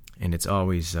 And it's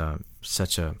always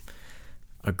such a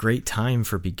great time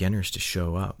for beginners to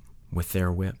show up with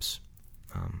their whips.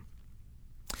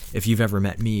 If you've ever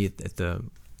met me at the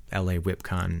LA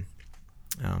WhipCon,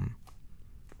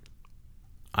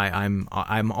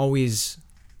 I'm always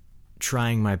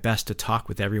trying my best to talk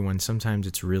with everyone. Sometimes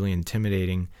it's really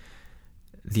intimidating,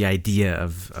 the idea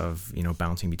of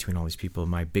bouncing between all these people.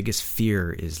 My biggest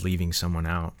fear is leaving someone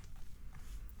out,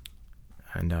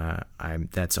 and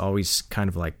that's always kind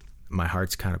of like my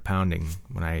heart's kind of pounding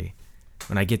when I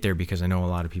get there, because I know a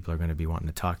lot of people are going to be wanting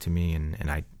to talk to me,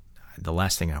 and the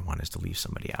last thing I want is to leave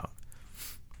somebody out.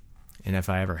 And if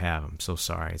I ever have, I'm so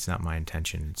sorry. It's not my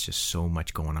intention. It's just so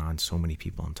much going on, so many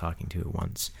people I'm talking to at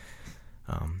once.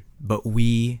 But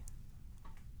we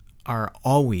are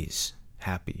always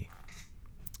happy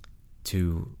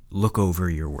to look over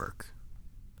your work,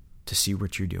 to see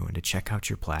what you're doing, to check out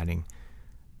your platting,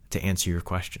 to answer your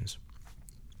questions.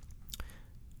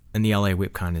 And the LA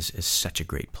WhipCon is such a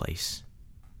great place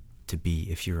to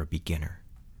be if you're a beginner.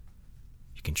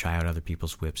 You can try out other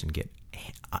people's whips and get,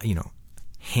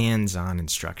 hands-on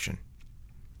instruction.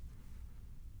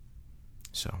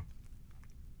 So,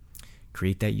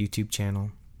 create that YouTube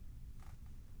channel,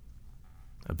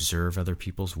 observe other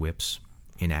people's whips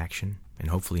in action, and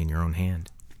hopefully in your own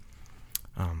hand.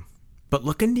 But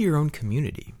look into your own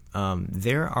community.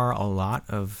 There are a lot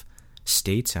of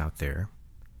states out there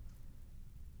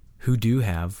who do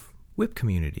have whip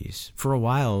communities. For a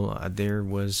while, there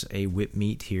was a whip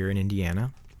meet here in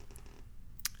Indiana,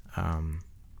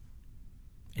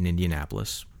 in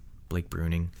Indianapolis. Blake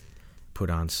Bruning put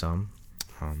on some.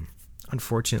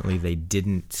 Unfortunately, they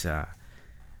didn't.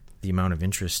 The amount of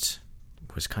interest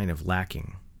was kind of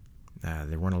lacking.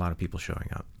 There weren't a lot of people showing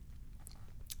up.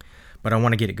 But I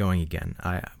want to get it going again.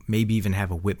 I maybe even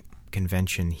have a whip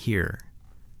convention here,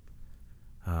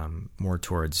 more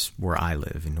towards where I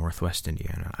live in Northwest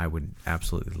Indiana. I would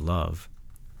absolutely love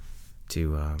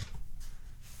to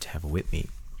have a whip meet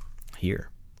here.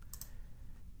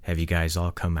 Have you guys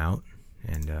all come out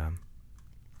and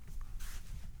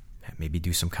maybe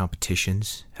do some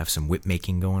competitions, have some whip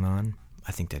making going on.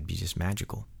 I think that'd be just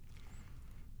magical.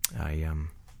 I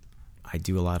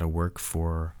do a lot of work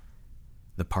for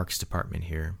the Parks Department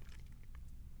here,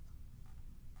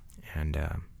 and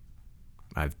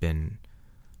I've been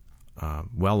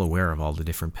well aware of all the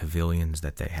different pavilions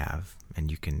that they have,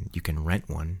 and you can rent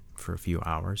one for a few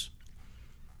hours.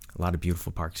 A lot of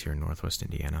beautiful parks here in Northwest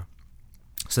Indiana.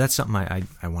 So that's something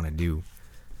I want to do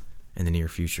in the near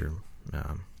future.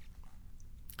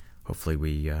 Hopefully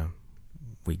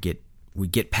we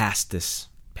get past this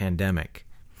pandemic,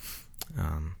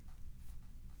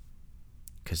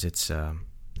 because it's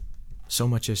so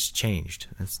much has changed.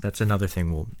 That's another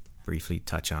thing we'll briefly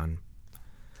touch on.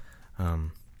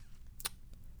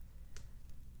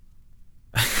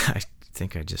 I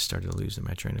think I just started losing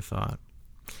my train of thought.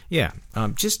 Yeah,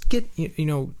 just get,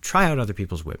 try out other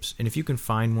people's whips. And if you can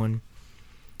find one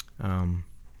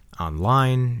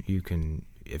online, you can,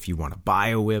 if you want to buy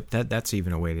a whip, that's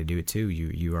even a way to do it too.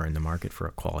 You are in the market for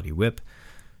a quality whip,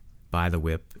 buy the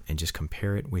whip and just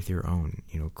compare it with your own.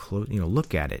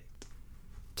 Look at it.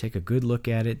 Take a good look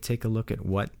at it. Take a look at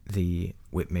what the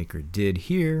whip maker did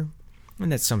here.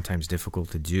 And that's sometimes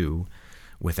difficult to do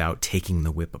without taking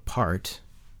the whip apart.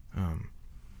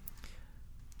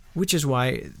 Which is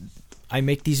why I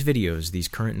make these videos, these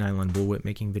current nylon bullwhip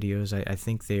making videos. I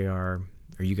think they are,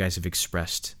 or you guys have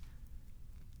expressed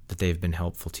that they've been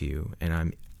helpful to you. And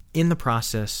I'm in the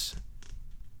process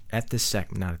not at this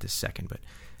second, but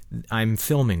I'm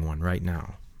filming one right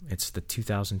now. It's the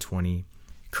 2020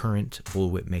 current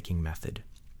bullwhip making method.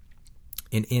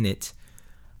 And in it,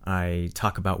 I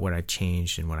talk about what I've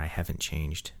changed and what I haven't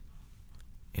changed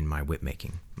in my whip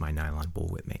making, my nylon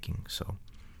bullwhip making. So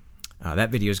that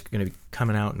video is going to be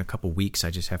coming out in a couple weeks. I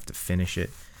just have to finish it.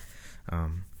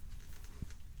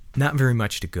 Not very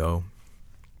much to go.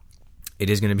 It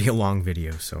is going to be a long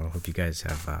video, so I hope you guys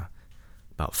have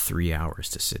about 3 hours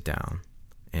to sit down.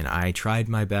 And I tried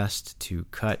my best to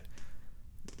cut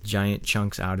giant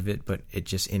chunks out of it, but it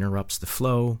just interrupts the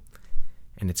flow,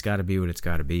 and it's got to be what it's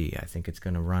got to be. I think it's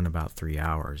going to run about 3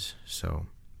 hours, so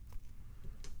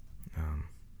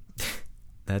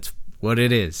that's what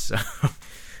it is.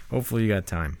 Hopefully you got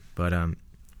time. But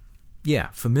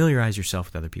familiarize yourself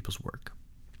with other people's work,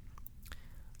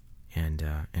 and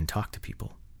talk to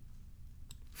people.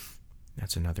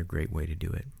 That's another great way to do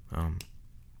it.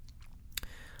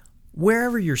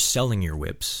 Wherever you're selling your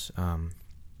whips,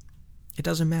 it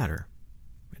doesn't matter.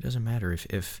 It doesn't matter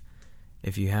if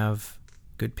you have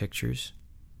good pictures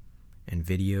and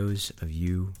videos of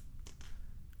you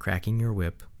cracking your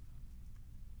whip.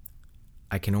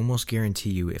 I can almost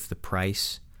guarantee you, if the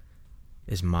price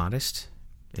is modest,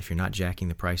 if you're not jacking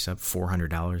the price up,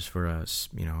 $400 for a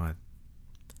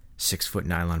 6-foot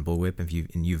nylon bullwhip,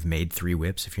 and you've made 3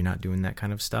 whips, if you're not doing that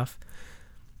kind of stuff,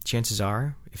 chances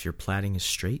are, if your platting is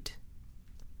straight,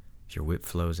 if your whip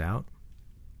flows out,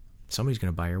 somebody's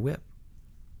going to buy your whip.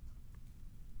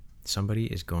 Somebody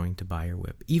is going to buy your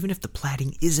whip. Even if the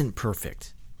platting isn't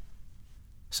perfect,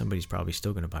 somebody's probably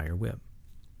still going to buy your whip.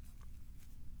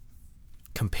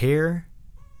 compare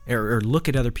or look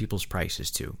at other people's prices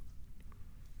too.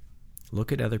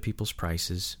 Look at other people's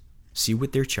prices. See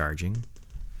what they're charging.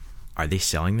 Are they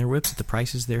selling their whips at the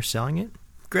prices they're selling it?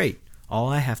 Great. All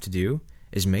I have to do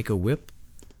is make a whip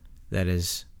that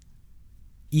is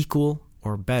equal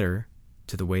or better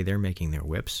to the way they're making their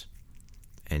whips,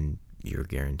 and you're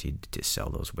guaranteed to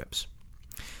sell those whips.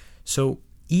 So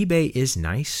eBay is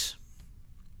nice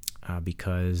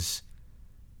because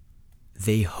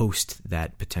they host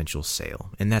that potential sale,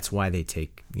 and that's why they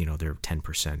take their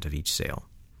 10% of each sale,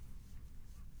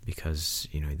 because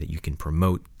that you can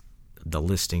promote the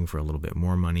listing for a little bit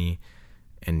more money,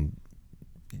 and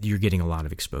you're getting a lot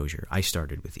of exposure. I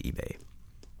started with eBay,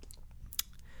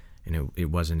 and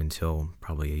it wasn't until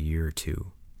probably a year or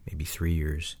two, maybe 3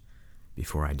 years,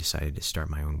 before I decided to start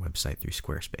my own website through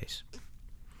Squarespace.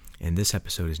 And this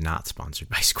episode is not sponsored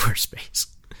by Squarespace.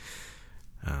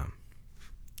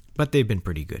 But they've been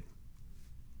pretty good.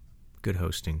 Good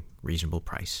hosting, reasonable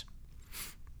price.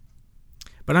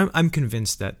 But I'm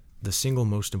convinced that the single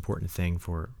most important thing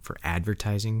for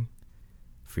advertising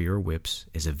for your whips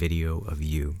is a video of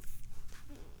you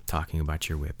talking about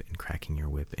your whip and cracking your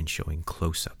whip and showing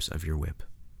close-ups of your whip.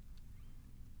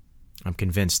 I'm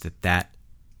convinced that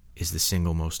is the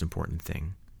single most important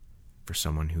thing for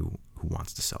someone who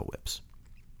wants to sell whips.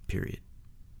 Period.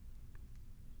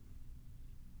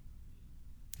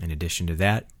 In addition to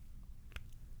that,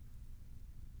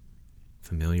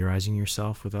 familiarizing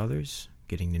yourself with others,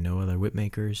 getting to know other whip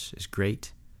makers is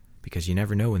great, because you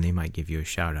never know when they might give you a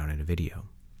shout out in a video.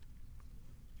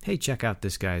 Hey, check out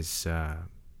this guy's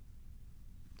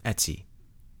Etsy.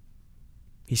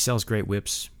 He sells great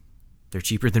whips. They're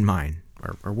cheaper than mine,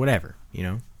 or whatever,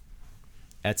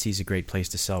 Etsy's a great place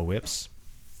to sell whips.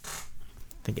 I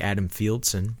think Adam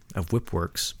Fieldson of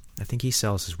Whipworks, I think he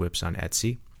sells his whips on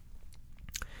Etsy.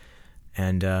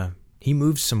 And he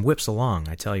moves some whips along,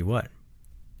 I tell you what.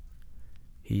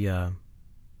 He's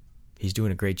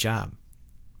doing a great job.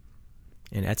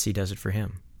 And Etsy does it for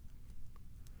him.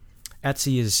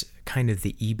 Etsy is kind of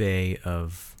the eBay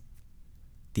of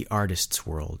the artist's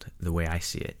world, the way I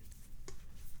see it.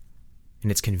 And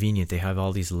it's convenient. They have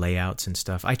all these layouts and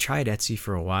stuff. I tried Etsy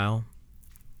for a while.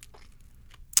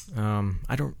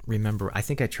 I don't remember. I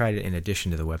think I tried it in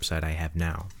addition to the website I have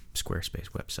now, Squarespace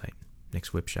website,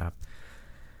 Nick's Whip Shop.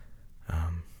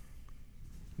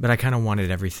 But I kind of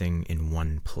wanted everything in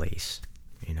one place,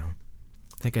 I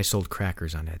think I sold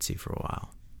crackers on Etsy for a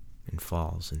while, and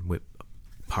falls and whip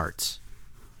parts.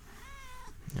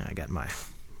 Yeah, I got my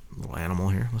little animal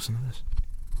here. Listen to this.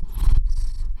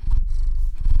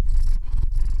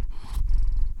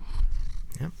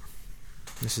 Yep.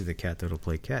 This is the cat that'll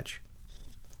play catch.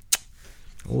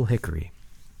 Old Hickory.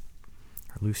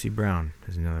 Or Lucy Brown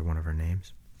is another one of her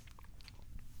names.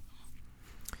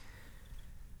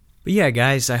 But yeah,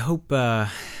 guys, I hope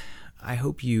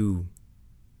you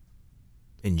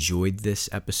enjoyed this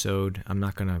episode. I'm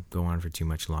not gonna go on for too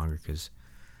much longer because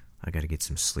I got to get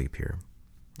some sleep here.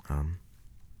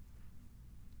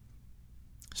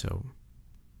 So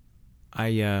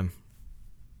I'm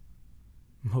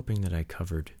hoping that I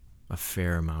covered a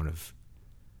fair amount of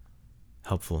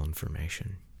helpful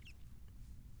information.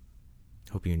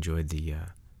 Hope you enjoyed the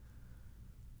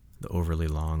overly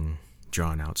long,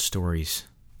 drawn-out stories.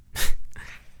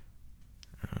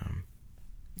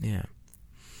 Yeah,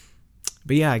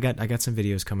 but yeah, I got some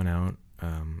videos coming out,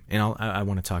 and I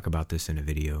want to talk about this in a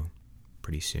video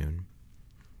pretty soon.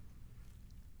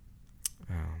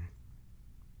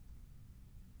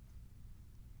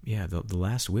 Yeah, the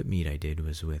last whip meet I did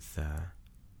was with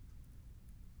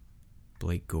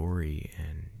Blake Gorey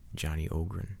and Johnny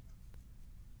Ogren.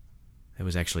 That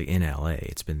was actually in LA.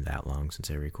 It's been that long since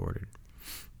I recorded.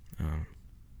 But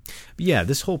yeah,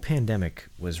 this whole pandemic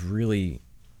was really,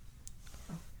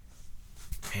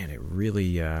 man, it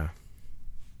really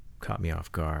caught me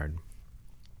off guard.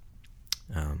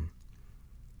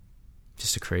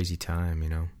 Just a crazy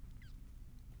time,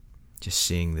 just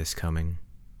seeing this coming,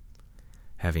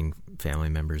 having family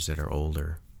members that are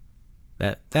older.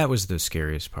 That was the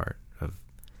scariest part of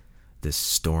this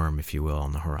storm, if you will,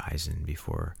 on the horizon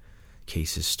before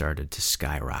cases started to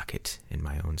skyrocket in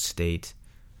my own state.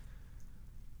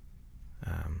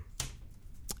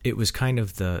 It was kind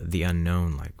of the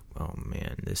unknown, like, oh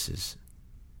man, this is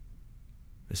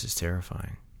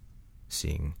terrifying.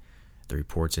 Seeing the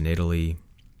reports in Italy,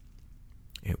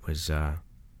 it was a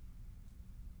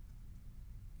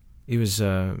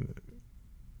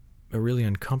really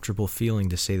uncomfortable feeling,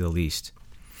 to say the least.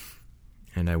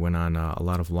 And I went on a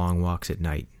lot of long walks at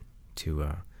night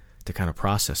to kind of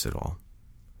process it all.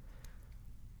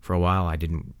 For a while, I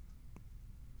didn't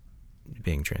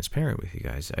being transparent with you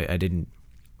guys. I didn't.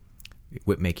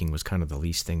 Whip making was kind of the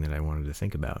least thing that I wanted to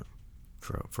think about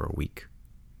for a week.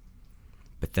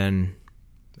 But then,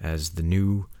 as the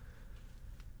new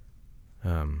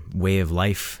way of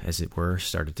life, as it were,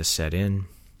 started to set in,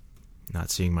 not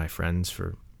seeing my friends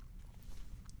for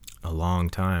a long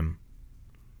time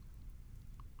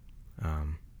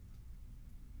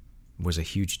was a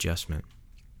huge adjustment.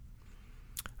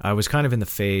 I was kind of in the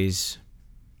phase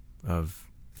of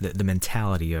the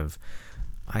mentality of,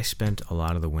 I spent a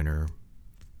lot of the winter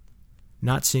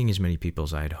not seeing as many people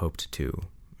as I had hoped to,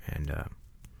 and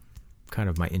kind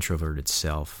of my introverted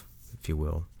self, if you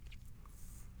will,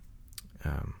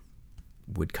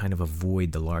 would kind of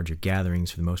avoid the larger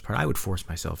gatherings for the most part. I would force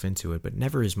myself into it, but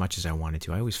never as much as I wanted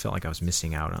to. I always felt like I was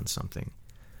missing out on something.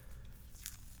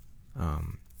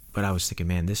 But I was thinking,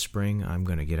 man, this spring I'm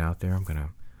going to get out there. I'm going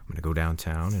to go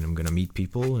downtown, and I'm going to meet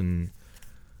people, and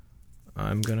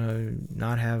I'm going to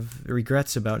not have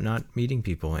regrets about not meeting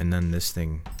people. And then this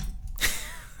thing,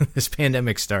 this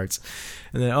pandemic starts.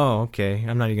 And then, okay,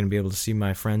 I'm not even going to be able to see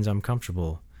my friends I'm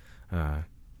comfortable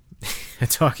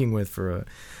talking with for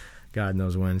God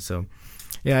knows when. So,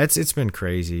 yeah, it's been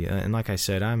crazy. And like I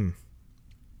said, I'm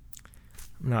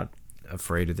not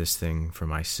afraid of this thing for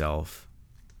myself.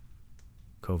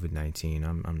 COVID-19.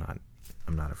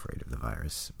 I'm not afraid of the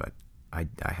virus, but I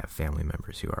have family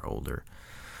members who are older.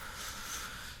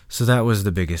 So that was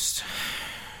the biggest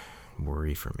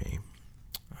worry for me.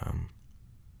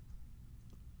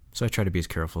 So I try to be as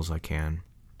careful as I can.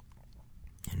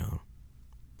 You know,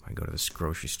 I go to this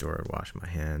grocery store, I wash my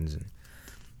hands, and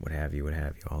what have you,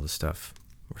 all the stuff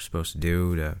we're supposed to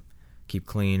do to keep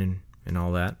clean and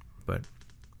all that. But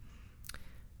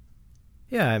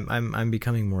yeah, I'm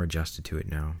becoming more adjusted to it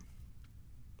now.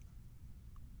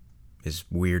 As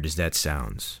weird as that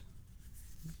sounds,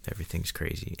 everything's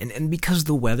crazy. And because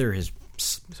the weather has,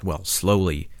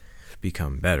 slowly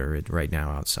become better. Right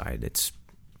now outside, it's,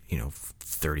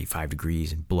 35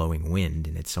 degrees and blowing wind,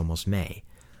 and it's almost May.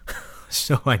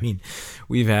 So, I mean,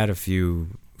 we've had a few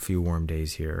warm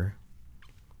days here,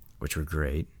 which were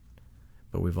great.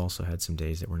 But we've also had some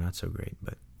days that were not so great.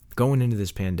 But going into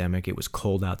this pandemic, it was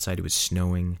cold outside. It was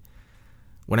snowing.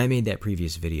 When I made that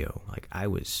previous video, I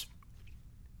was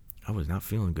not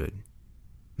feeling good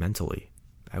mentally.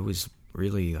 I was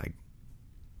really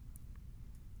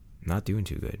not doing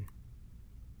too good.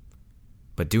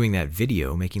 But doing that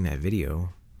video, making that video,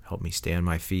 helped me stay on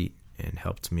my feet and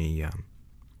helped me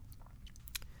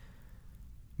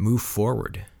move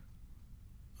forward.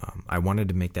 I wanted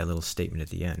to make that little statement at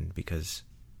the end because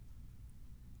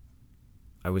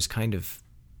I was kind of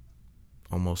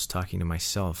almost talking to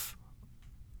myself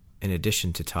in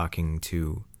addition to talking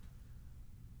to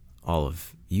all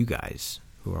of you guys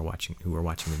who are watching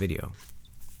the video.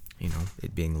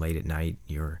 It being late at night,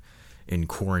 you're in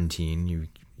quarantine, you're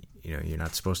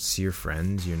not supposed to see your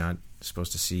friends, you're not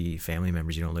supposed to see family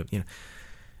members you don't live,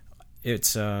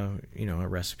 it's a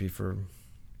recipe for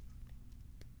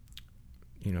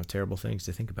terrible things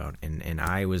to think about. And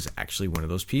I was actually one of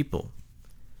those people.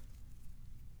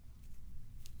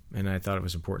 And I thought it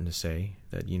was important to say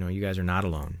that, you guys are not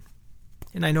alone.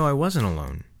 And I know I wasn't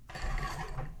alone.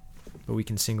 But we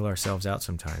can single ourselves out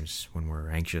sometimes when we're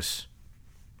anxious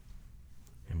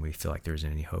and we feel like there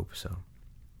isn't any hope. So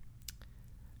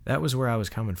that was where I was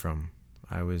coming from.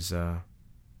 I was,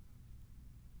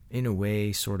 in a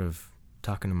way, sort of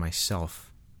talking to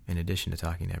myself in addition to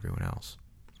talking to everyone else.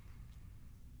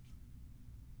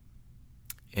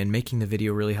 And making the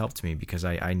video really helped me because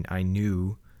I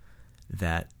knew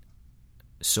that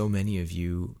so many of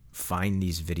you find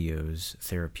these videos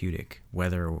therapeutic,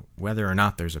 whether or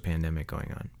not there's a pandemic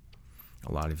going on.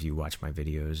 A lot of you watch my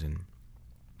videos, and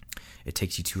it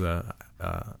takes you to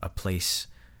a place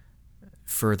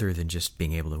further than just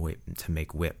being able to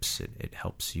make whips. It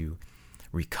helps you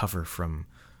recover from,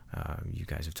 you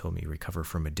guys have told me, recover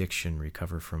from addiction,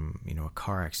 recover from a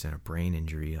car accident, a brain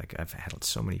injury. I've had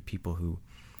so many people who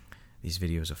these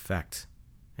videos affect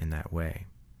in that way,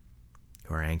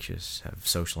 who are anxious, have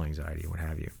social anxiety, what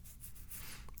have you.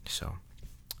 So,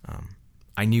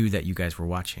 I knew that you guys were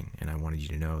watching, and I wanted you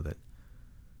to know that,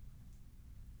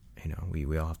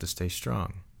 we all have to stay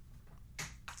strong.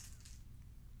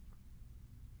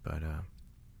 But,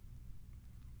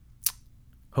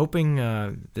 hoping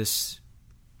this,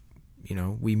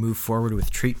 we move forward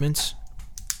with treatments.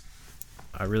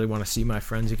 I really want to see my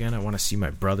friends again. I want to see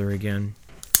my brother again.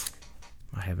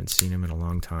 I haven't seen him in a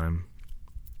long time.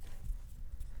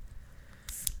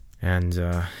 And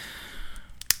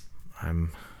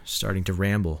I'm starting to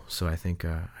ramble, so I think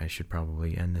I should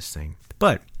probably end this thing.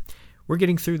 But we're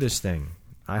getting through this thing.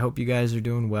 I hope you guys are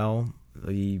doing well.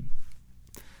 a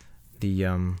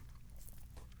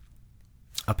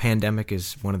pandemic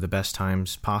is one of the best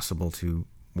times possible to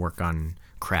work on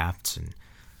crafts and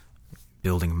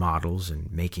building models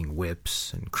and making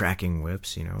whips and cracking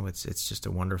whips. It's just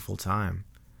a wonderful time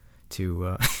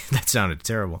to that sounded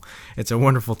terrible. It's a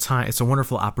wonderful time. It's a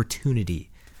wonderful opportunity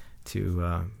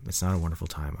to it's not a wonderful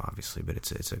time, obviously, but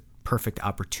it's a perfect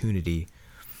opportunity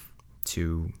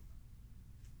to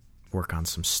work on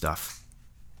some stuff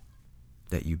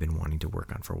that you've been wanting to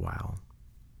work on for a while,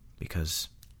 because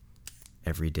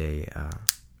everyday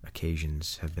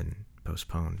occasions have been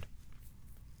postponed.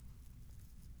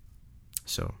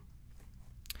 So,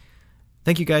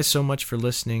 thank you guys so much for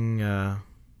listening.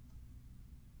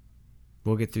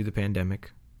 We'll get through the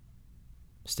pandemic.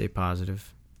 Stay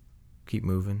positive. Keep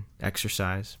moving.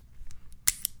 Exercise.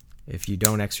 If you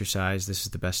don't exercise, this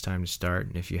is the best time to start.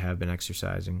 And if you have been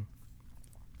exercising,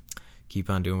 keep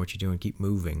on doing what you're doing. Keep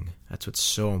moving. That's what's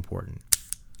so important.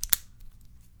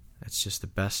 That's just the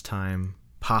best time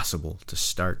possible to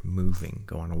start moving.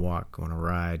 Go on a walk, go on a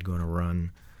ride, go on a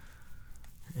run,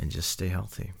 and just stay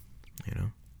healthy.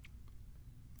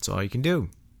 That's all you can do.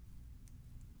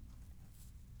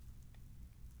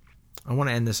 I want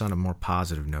to end this on a more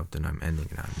positive note than I'm ending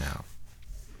it on now.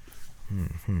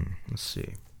 Let's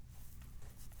see.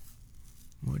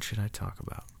 What should I talk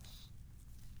about?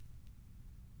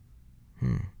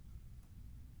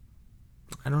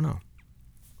 I don't know.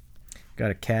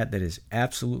 Got a cat that is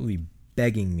absolutely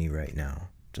begging me right now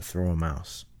to throw a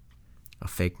mouse. A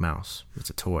fake mouse. It's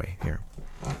a toy. Here.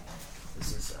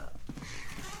 This is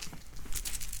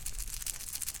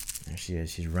there she is.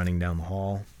 She's running down the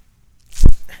hall.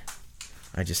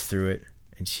 I just threw it,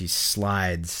 and she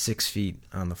slides 6 feet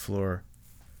on the floor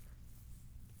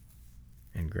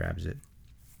and grabs it.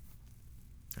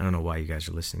 I don't know why you guys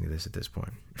are listening to this at this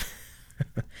point.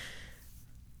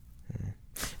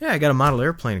 Yeah, I got a model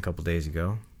airplane a couple days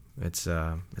ago. It's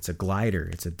a glider.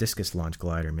 It's a discus launch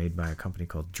glider made by a company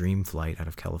called Dreamflight out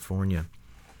of California.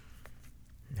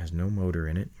 It has no motor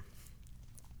in it.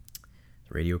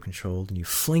 It's radio controlled, and you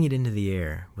fling it into the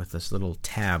air with this little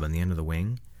tab on the end of the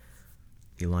wing.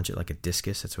 You launch it like a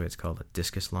discus. That's why it's called a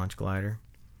discus launch glider.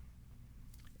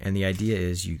 And the idea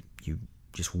is you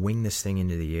just wing this thing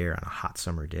into the air on a hot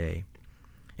summer day.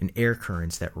 And air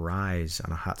currents that rise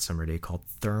on a hot summer day called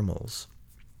thermals.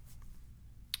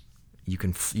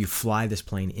 You fly this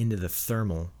plane into the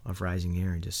thermal of rising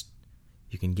air, and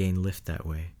you can gain lift that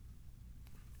way.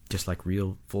 Just like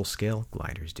real full-scale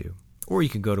gliders do. Or you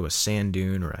could go to a sand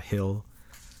dune or a hill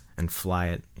and fly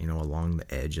it, along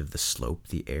the edge of the slope.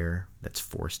 The air that's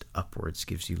forced upwards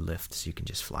gives you lift, so you can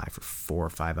just fly for 4 or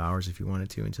 5 hours if you wanted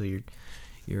to, until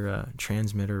your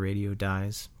transmitter radio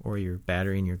dies or your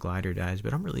battery in your glider dies.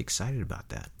 But I'm really excited about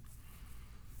that.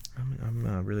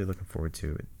 I'm really looking forward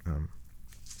to it.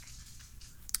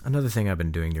 Another thing I've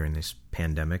been doing during this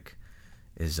pandemic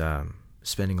is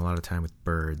spending a lot of time with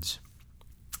birds.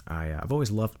 I've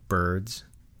always loved birds.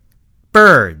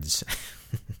 Birds!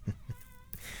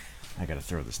 I gotta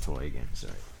throw this toy again,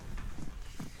 sorry.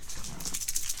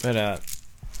 But,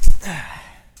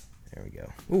 there we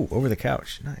go. Ooh, over the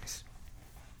couch. Nice.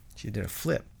 She did a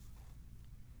flip.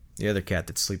 The other cat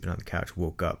that's sleeping on the couch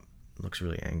woke up. Looks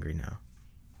really angry now.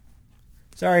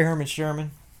 Sorry, Herman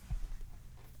Sherman.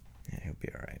 Yeah, he'll be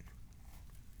alright.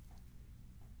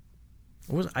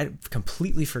 I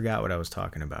completely forgot what I was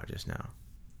talking about just now.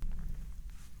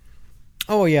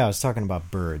 Oh, yeah, I was talking about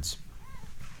birds.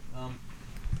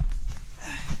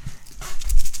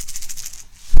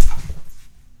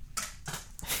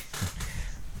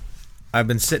 I've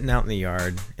been sitting out in the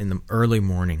yard in the early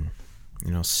morning,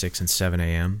 6 and 7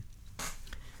 a.m.,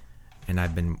 and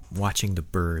I've been watching the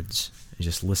birds and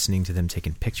just listening to them,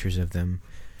 taking pictures of them.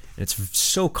 And it's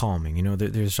so calming.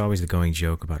 There's always the going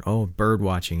joke about, bird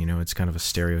watching, it's kind of a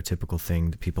stereotypical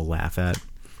thing that people laugh at.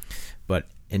 But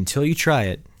until you try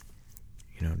it,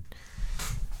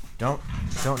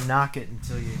 don't knock it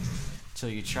until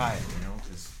you try it,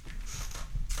 'cause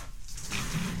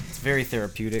it's very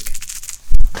therapeutic,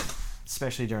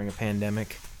 especially during a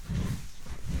pandemic.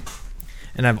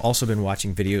 And I've also been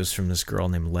watching videos from this girl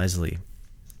named Leslie.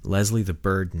 Leslie the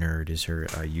Bird Nerd is her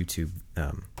YouTube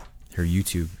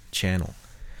channel.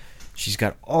 She's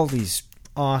got all these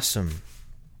awesome,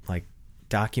 like,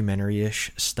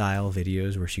 documentary-ish style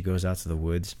videos where she goes out to the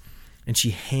woods and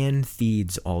she hand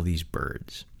feeds all these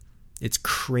birds. It's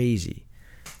crazy.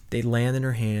 They land in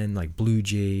her hand like blue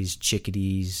jays,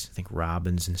 chickadees, I think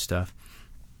robins and stuff.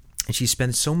 And she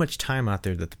spends so much time out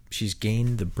there that she's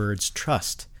gained the birds'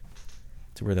 trust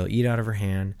to where they'll eat out of her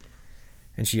hand.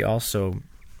 And she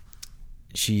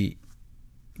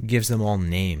gives them all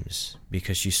names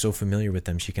because she's so familiar with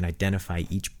them. She can identify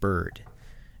each bird,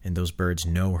 and those birds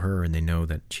know her, and they know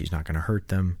that she's not going to hurt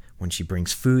them. When she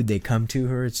brings food, they come to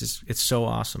her. It's so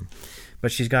awesome.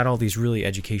 But she's got all these really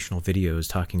educational videos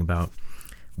talking about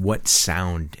what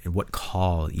sound and what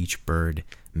call each bird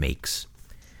makes.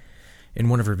 And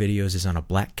one of her videos is on a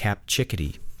black-capped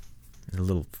chickadee, a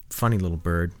little funny little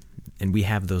bird, and we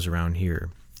have those around here.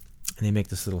 And they make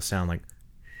this little sound like,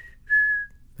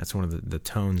 that's one of the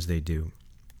tones they do.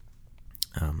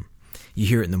 You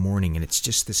hear it in the morning, and it's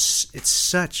just this, it's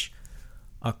such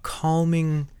a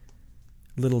calming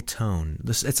little tone.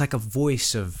 It's like a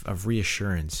voice of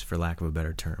reassurance, for lack of a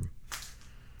better term.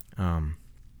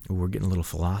 We're getting a little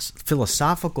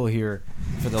philosophical here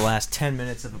for the last 10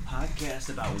 minutes of a podcast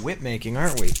about whip making,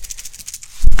 aren't we?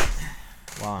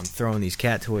 While I'm throwing these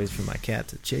cat toys for my cat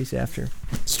to chase after.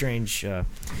 Strange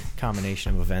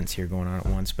combination of events here going on at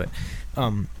once. But,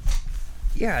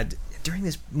 yeah, during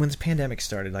this, when this pandemic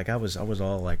started, like I was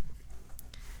all like,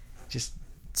 just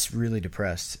really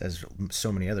depressed, as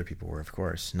so many other people were, of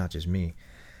course, not just me.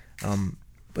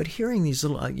 But hearing these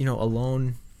little,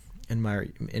 alone in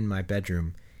my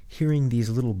bedroom, hearing these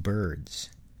little birds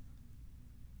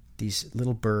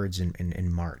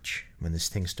in March, when this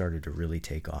thing started to really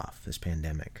take off, this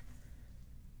pandemic.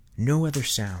 No other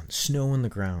sound, snow on the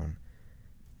ground,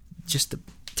 just the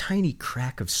tiny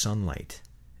crack of sunlight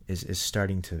is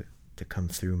starting to come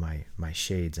through my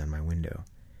shades on my window.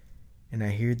 And I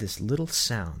hear this little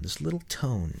sound, this little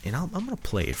tone, and I'm going to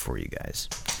play it for you guys.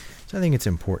 So I think it's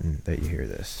important that you hear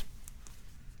this.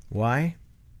 Why?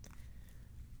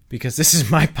 Because this is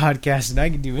my podcast and I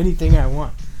can do anything I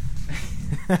want.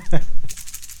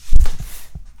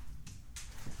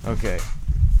 Okay.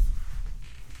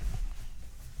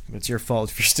 It's your fault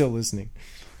if you're still listening.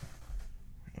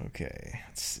 Okay,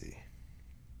 let's see.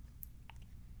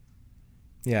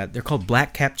 Yeah, they're called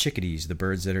black-capped chickadees, the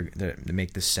birds that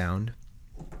make this sound.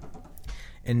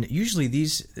 And usually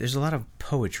there's a lot of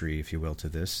poetry, if you will, to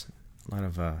this. A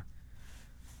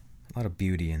lot of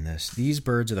beauty in this. These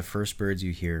birds are the first birds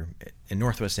you hear in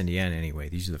Northwest Indiana. Anyway,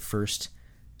 these are the first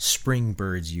spring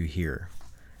birds you hear,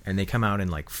 and they come out in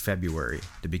like February,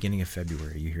 the beginning of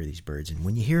February. You hear these birds, and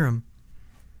when you hear them,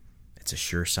 it's a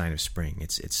sure sign of spring.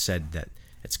 It's said that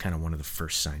it's kind of one of the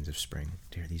first signs of spring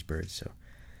to hear these birds. So,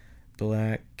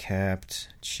 black-capped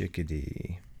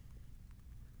chickadee.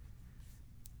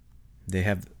 They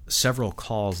have several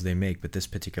calls they make, but this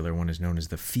particular one is known as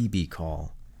the Phoebe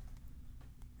call.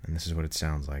 And this is what it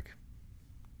sounds like.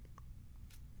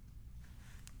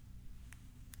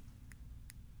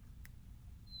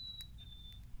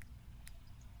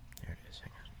 There it is.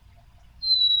 Hang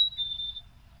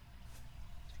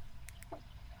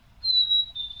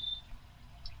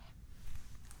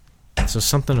on. So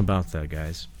something about that,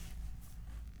 guys.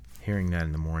 Hearing that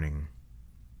in the morning,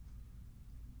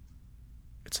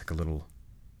 it's like a little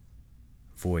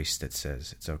voice that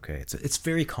says it's okay. It's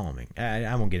very calming.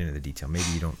 I won't get into the detail. Maybe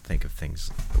you don't think of things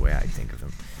the way I think of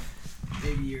them.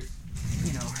 Maybe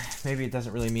maybe it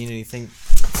doesn't really mean anything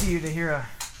to you to hear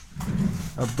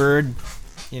a bird,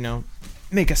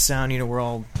 make a sound. We're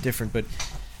all different, but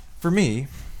for me,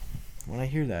 when I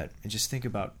hear that, I just think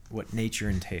about what nature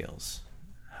entails.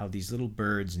 How these little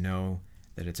birds know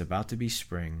that it's about to be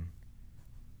spring.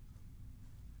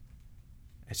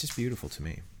 It's just beautiful to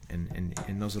me.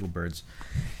 And those little birds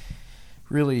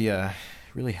really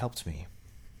helped me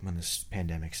when this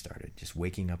pandemic started. Just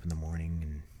waking up in the morning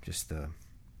and just the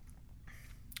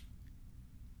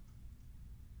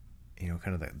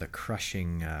kind of the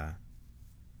crushing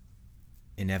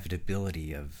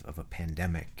inevitability of a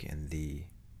pandemic and the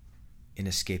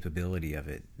inescapability of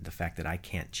it. The fact that I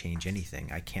can't change anything.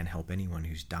 I can't help anyone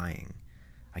who's dying.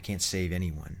 I can't save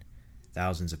anyone.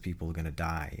 Thousands of people are going to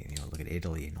die. Look at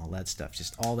Italy and all that stuff.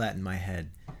 Just all that in my head.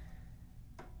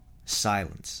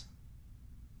 Silence.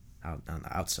 On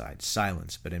the outside,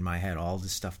 silence. But in my head, all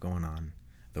this stuff going on.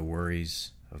 The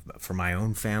worries for my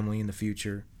own family in the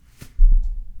future.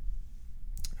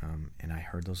 And I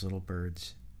heard those little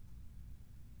birds.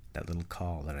 That little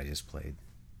call that I just played.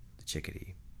 The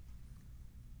chickadee.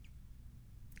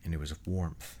 And it was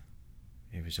warmth.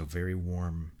 It was a very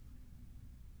warm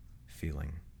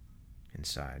feeling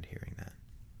inside hearing that.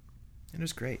 It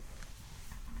was great.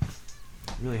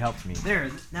 It really helped me.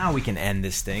 There, now we can end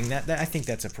this thing. That I think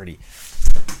that's a pretty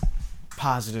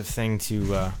positive thing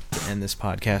to end this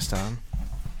podcast on.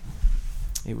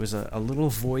 It was a little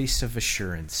voice of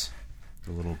assurance.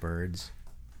 The little birds.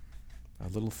 A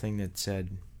little thing that said,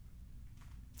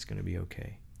 it's going to be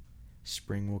okay.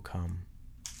 Spring will come.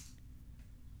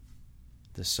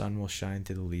 The sun will shine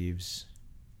through the leaves.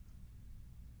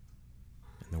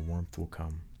 and the warmth will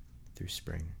come through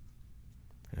spring,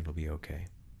 and it'll be okay.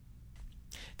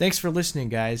 Thanks for listening,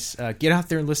 guys. Get out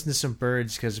there and listen to some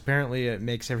birds, because apparently it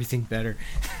makes everything better.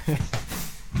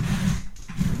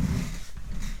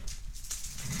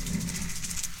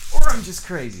 Or I'm just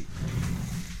crazy.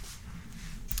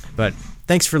 But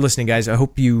thanks for listening, guys. I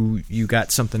hope you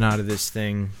got something out of this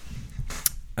thing.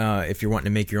 If you're wanting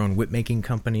to make your own whip making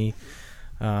company,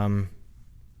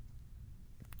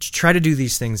 try to do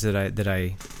these things that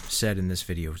I said in this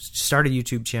video. Start a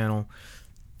YouTube channel.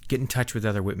 Get in touch with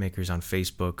other whip makers on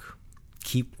Facebook.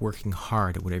 Keep working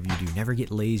hard at whatever you do. Never get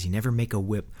lazy. Never make a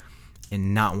whip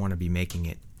and not want to be making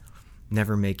it.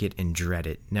 Never make it and dread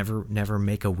it. Never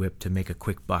make a whip to make a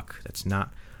quick buck. That's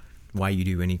not why you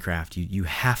do any craft. You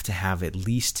have to have at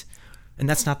least, and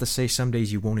that's not to say some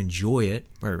days you won't enjoy it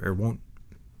or won't.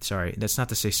 Sorry, that's not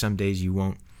to say some days you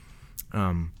won't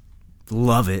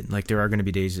love it. Like, there are going to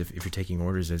be days if you're taking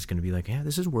orders that's going to be like, yeah,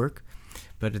 this is work.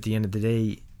 But at the end of the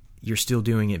day, you're still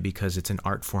doing it because it's an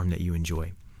art form that you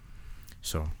enjoy.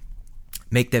 So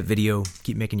make that video.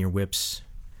 Keep making your whips.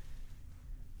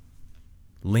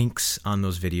 Links on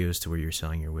those videos to where you're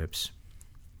selling your whips.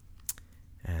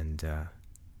 And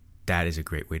that is a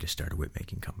great way to start a whip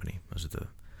making company. Those are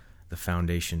the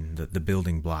foundation, the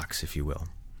building blocks, if you will.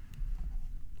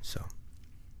 So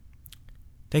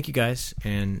thank you, guys,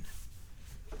 and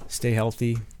stay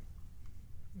healthy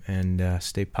and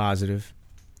stay positive,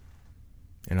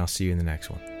 and I'll see you in the next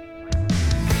one.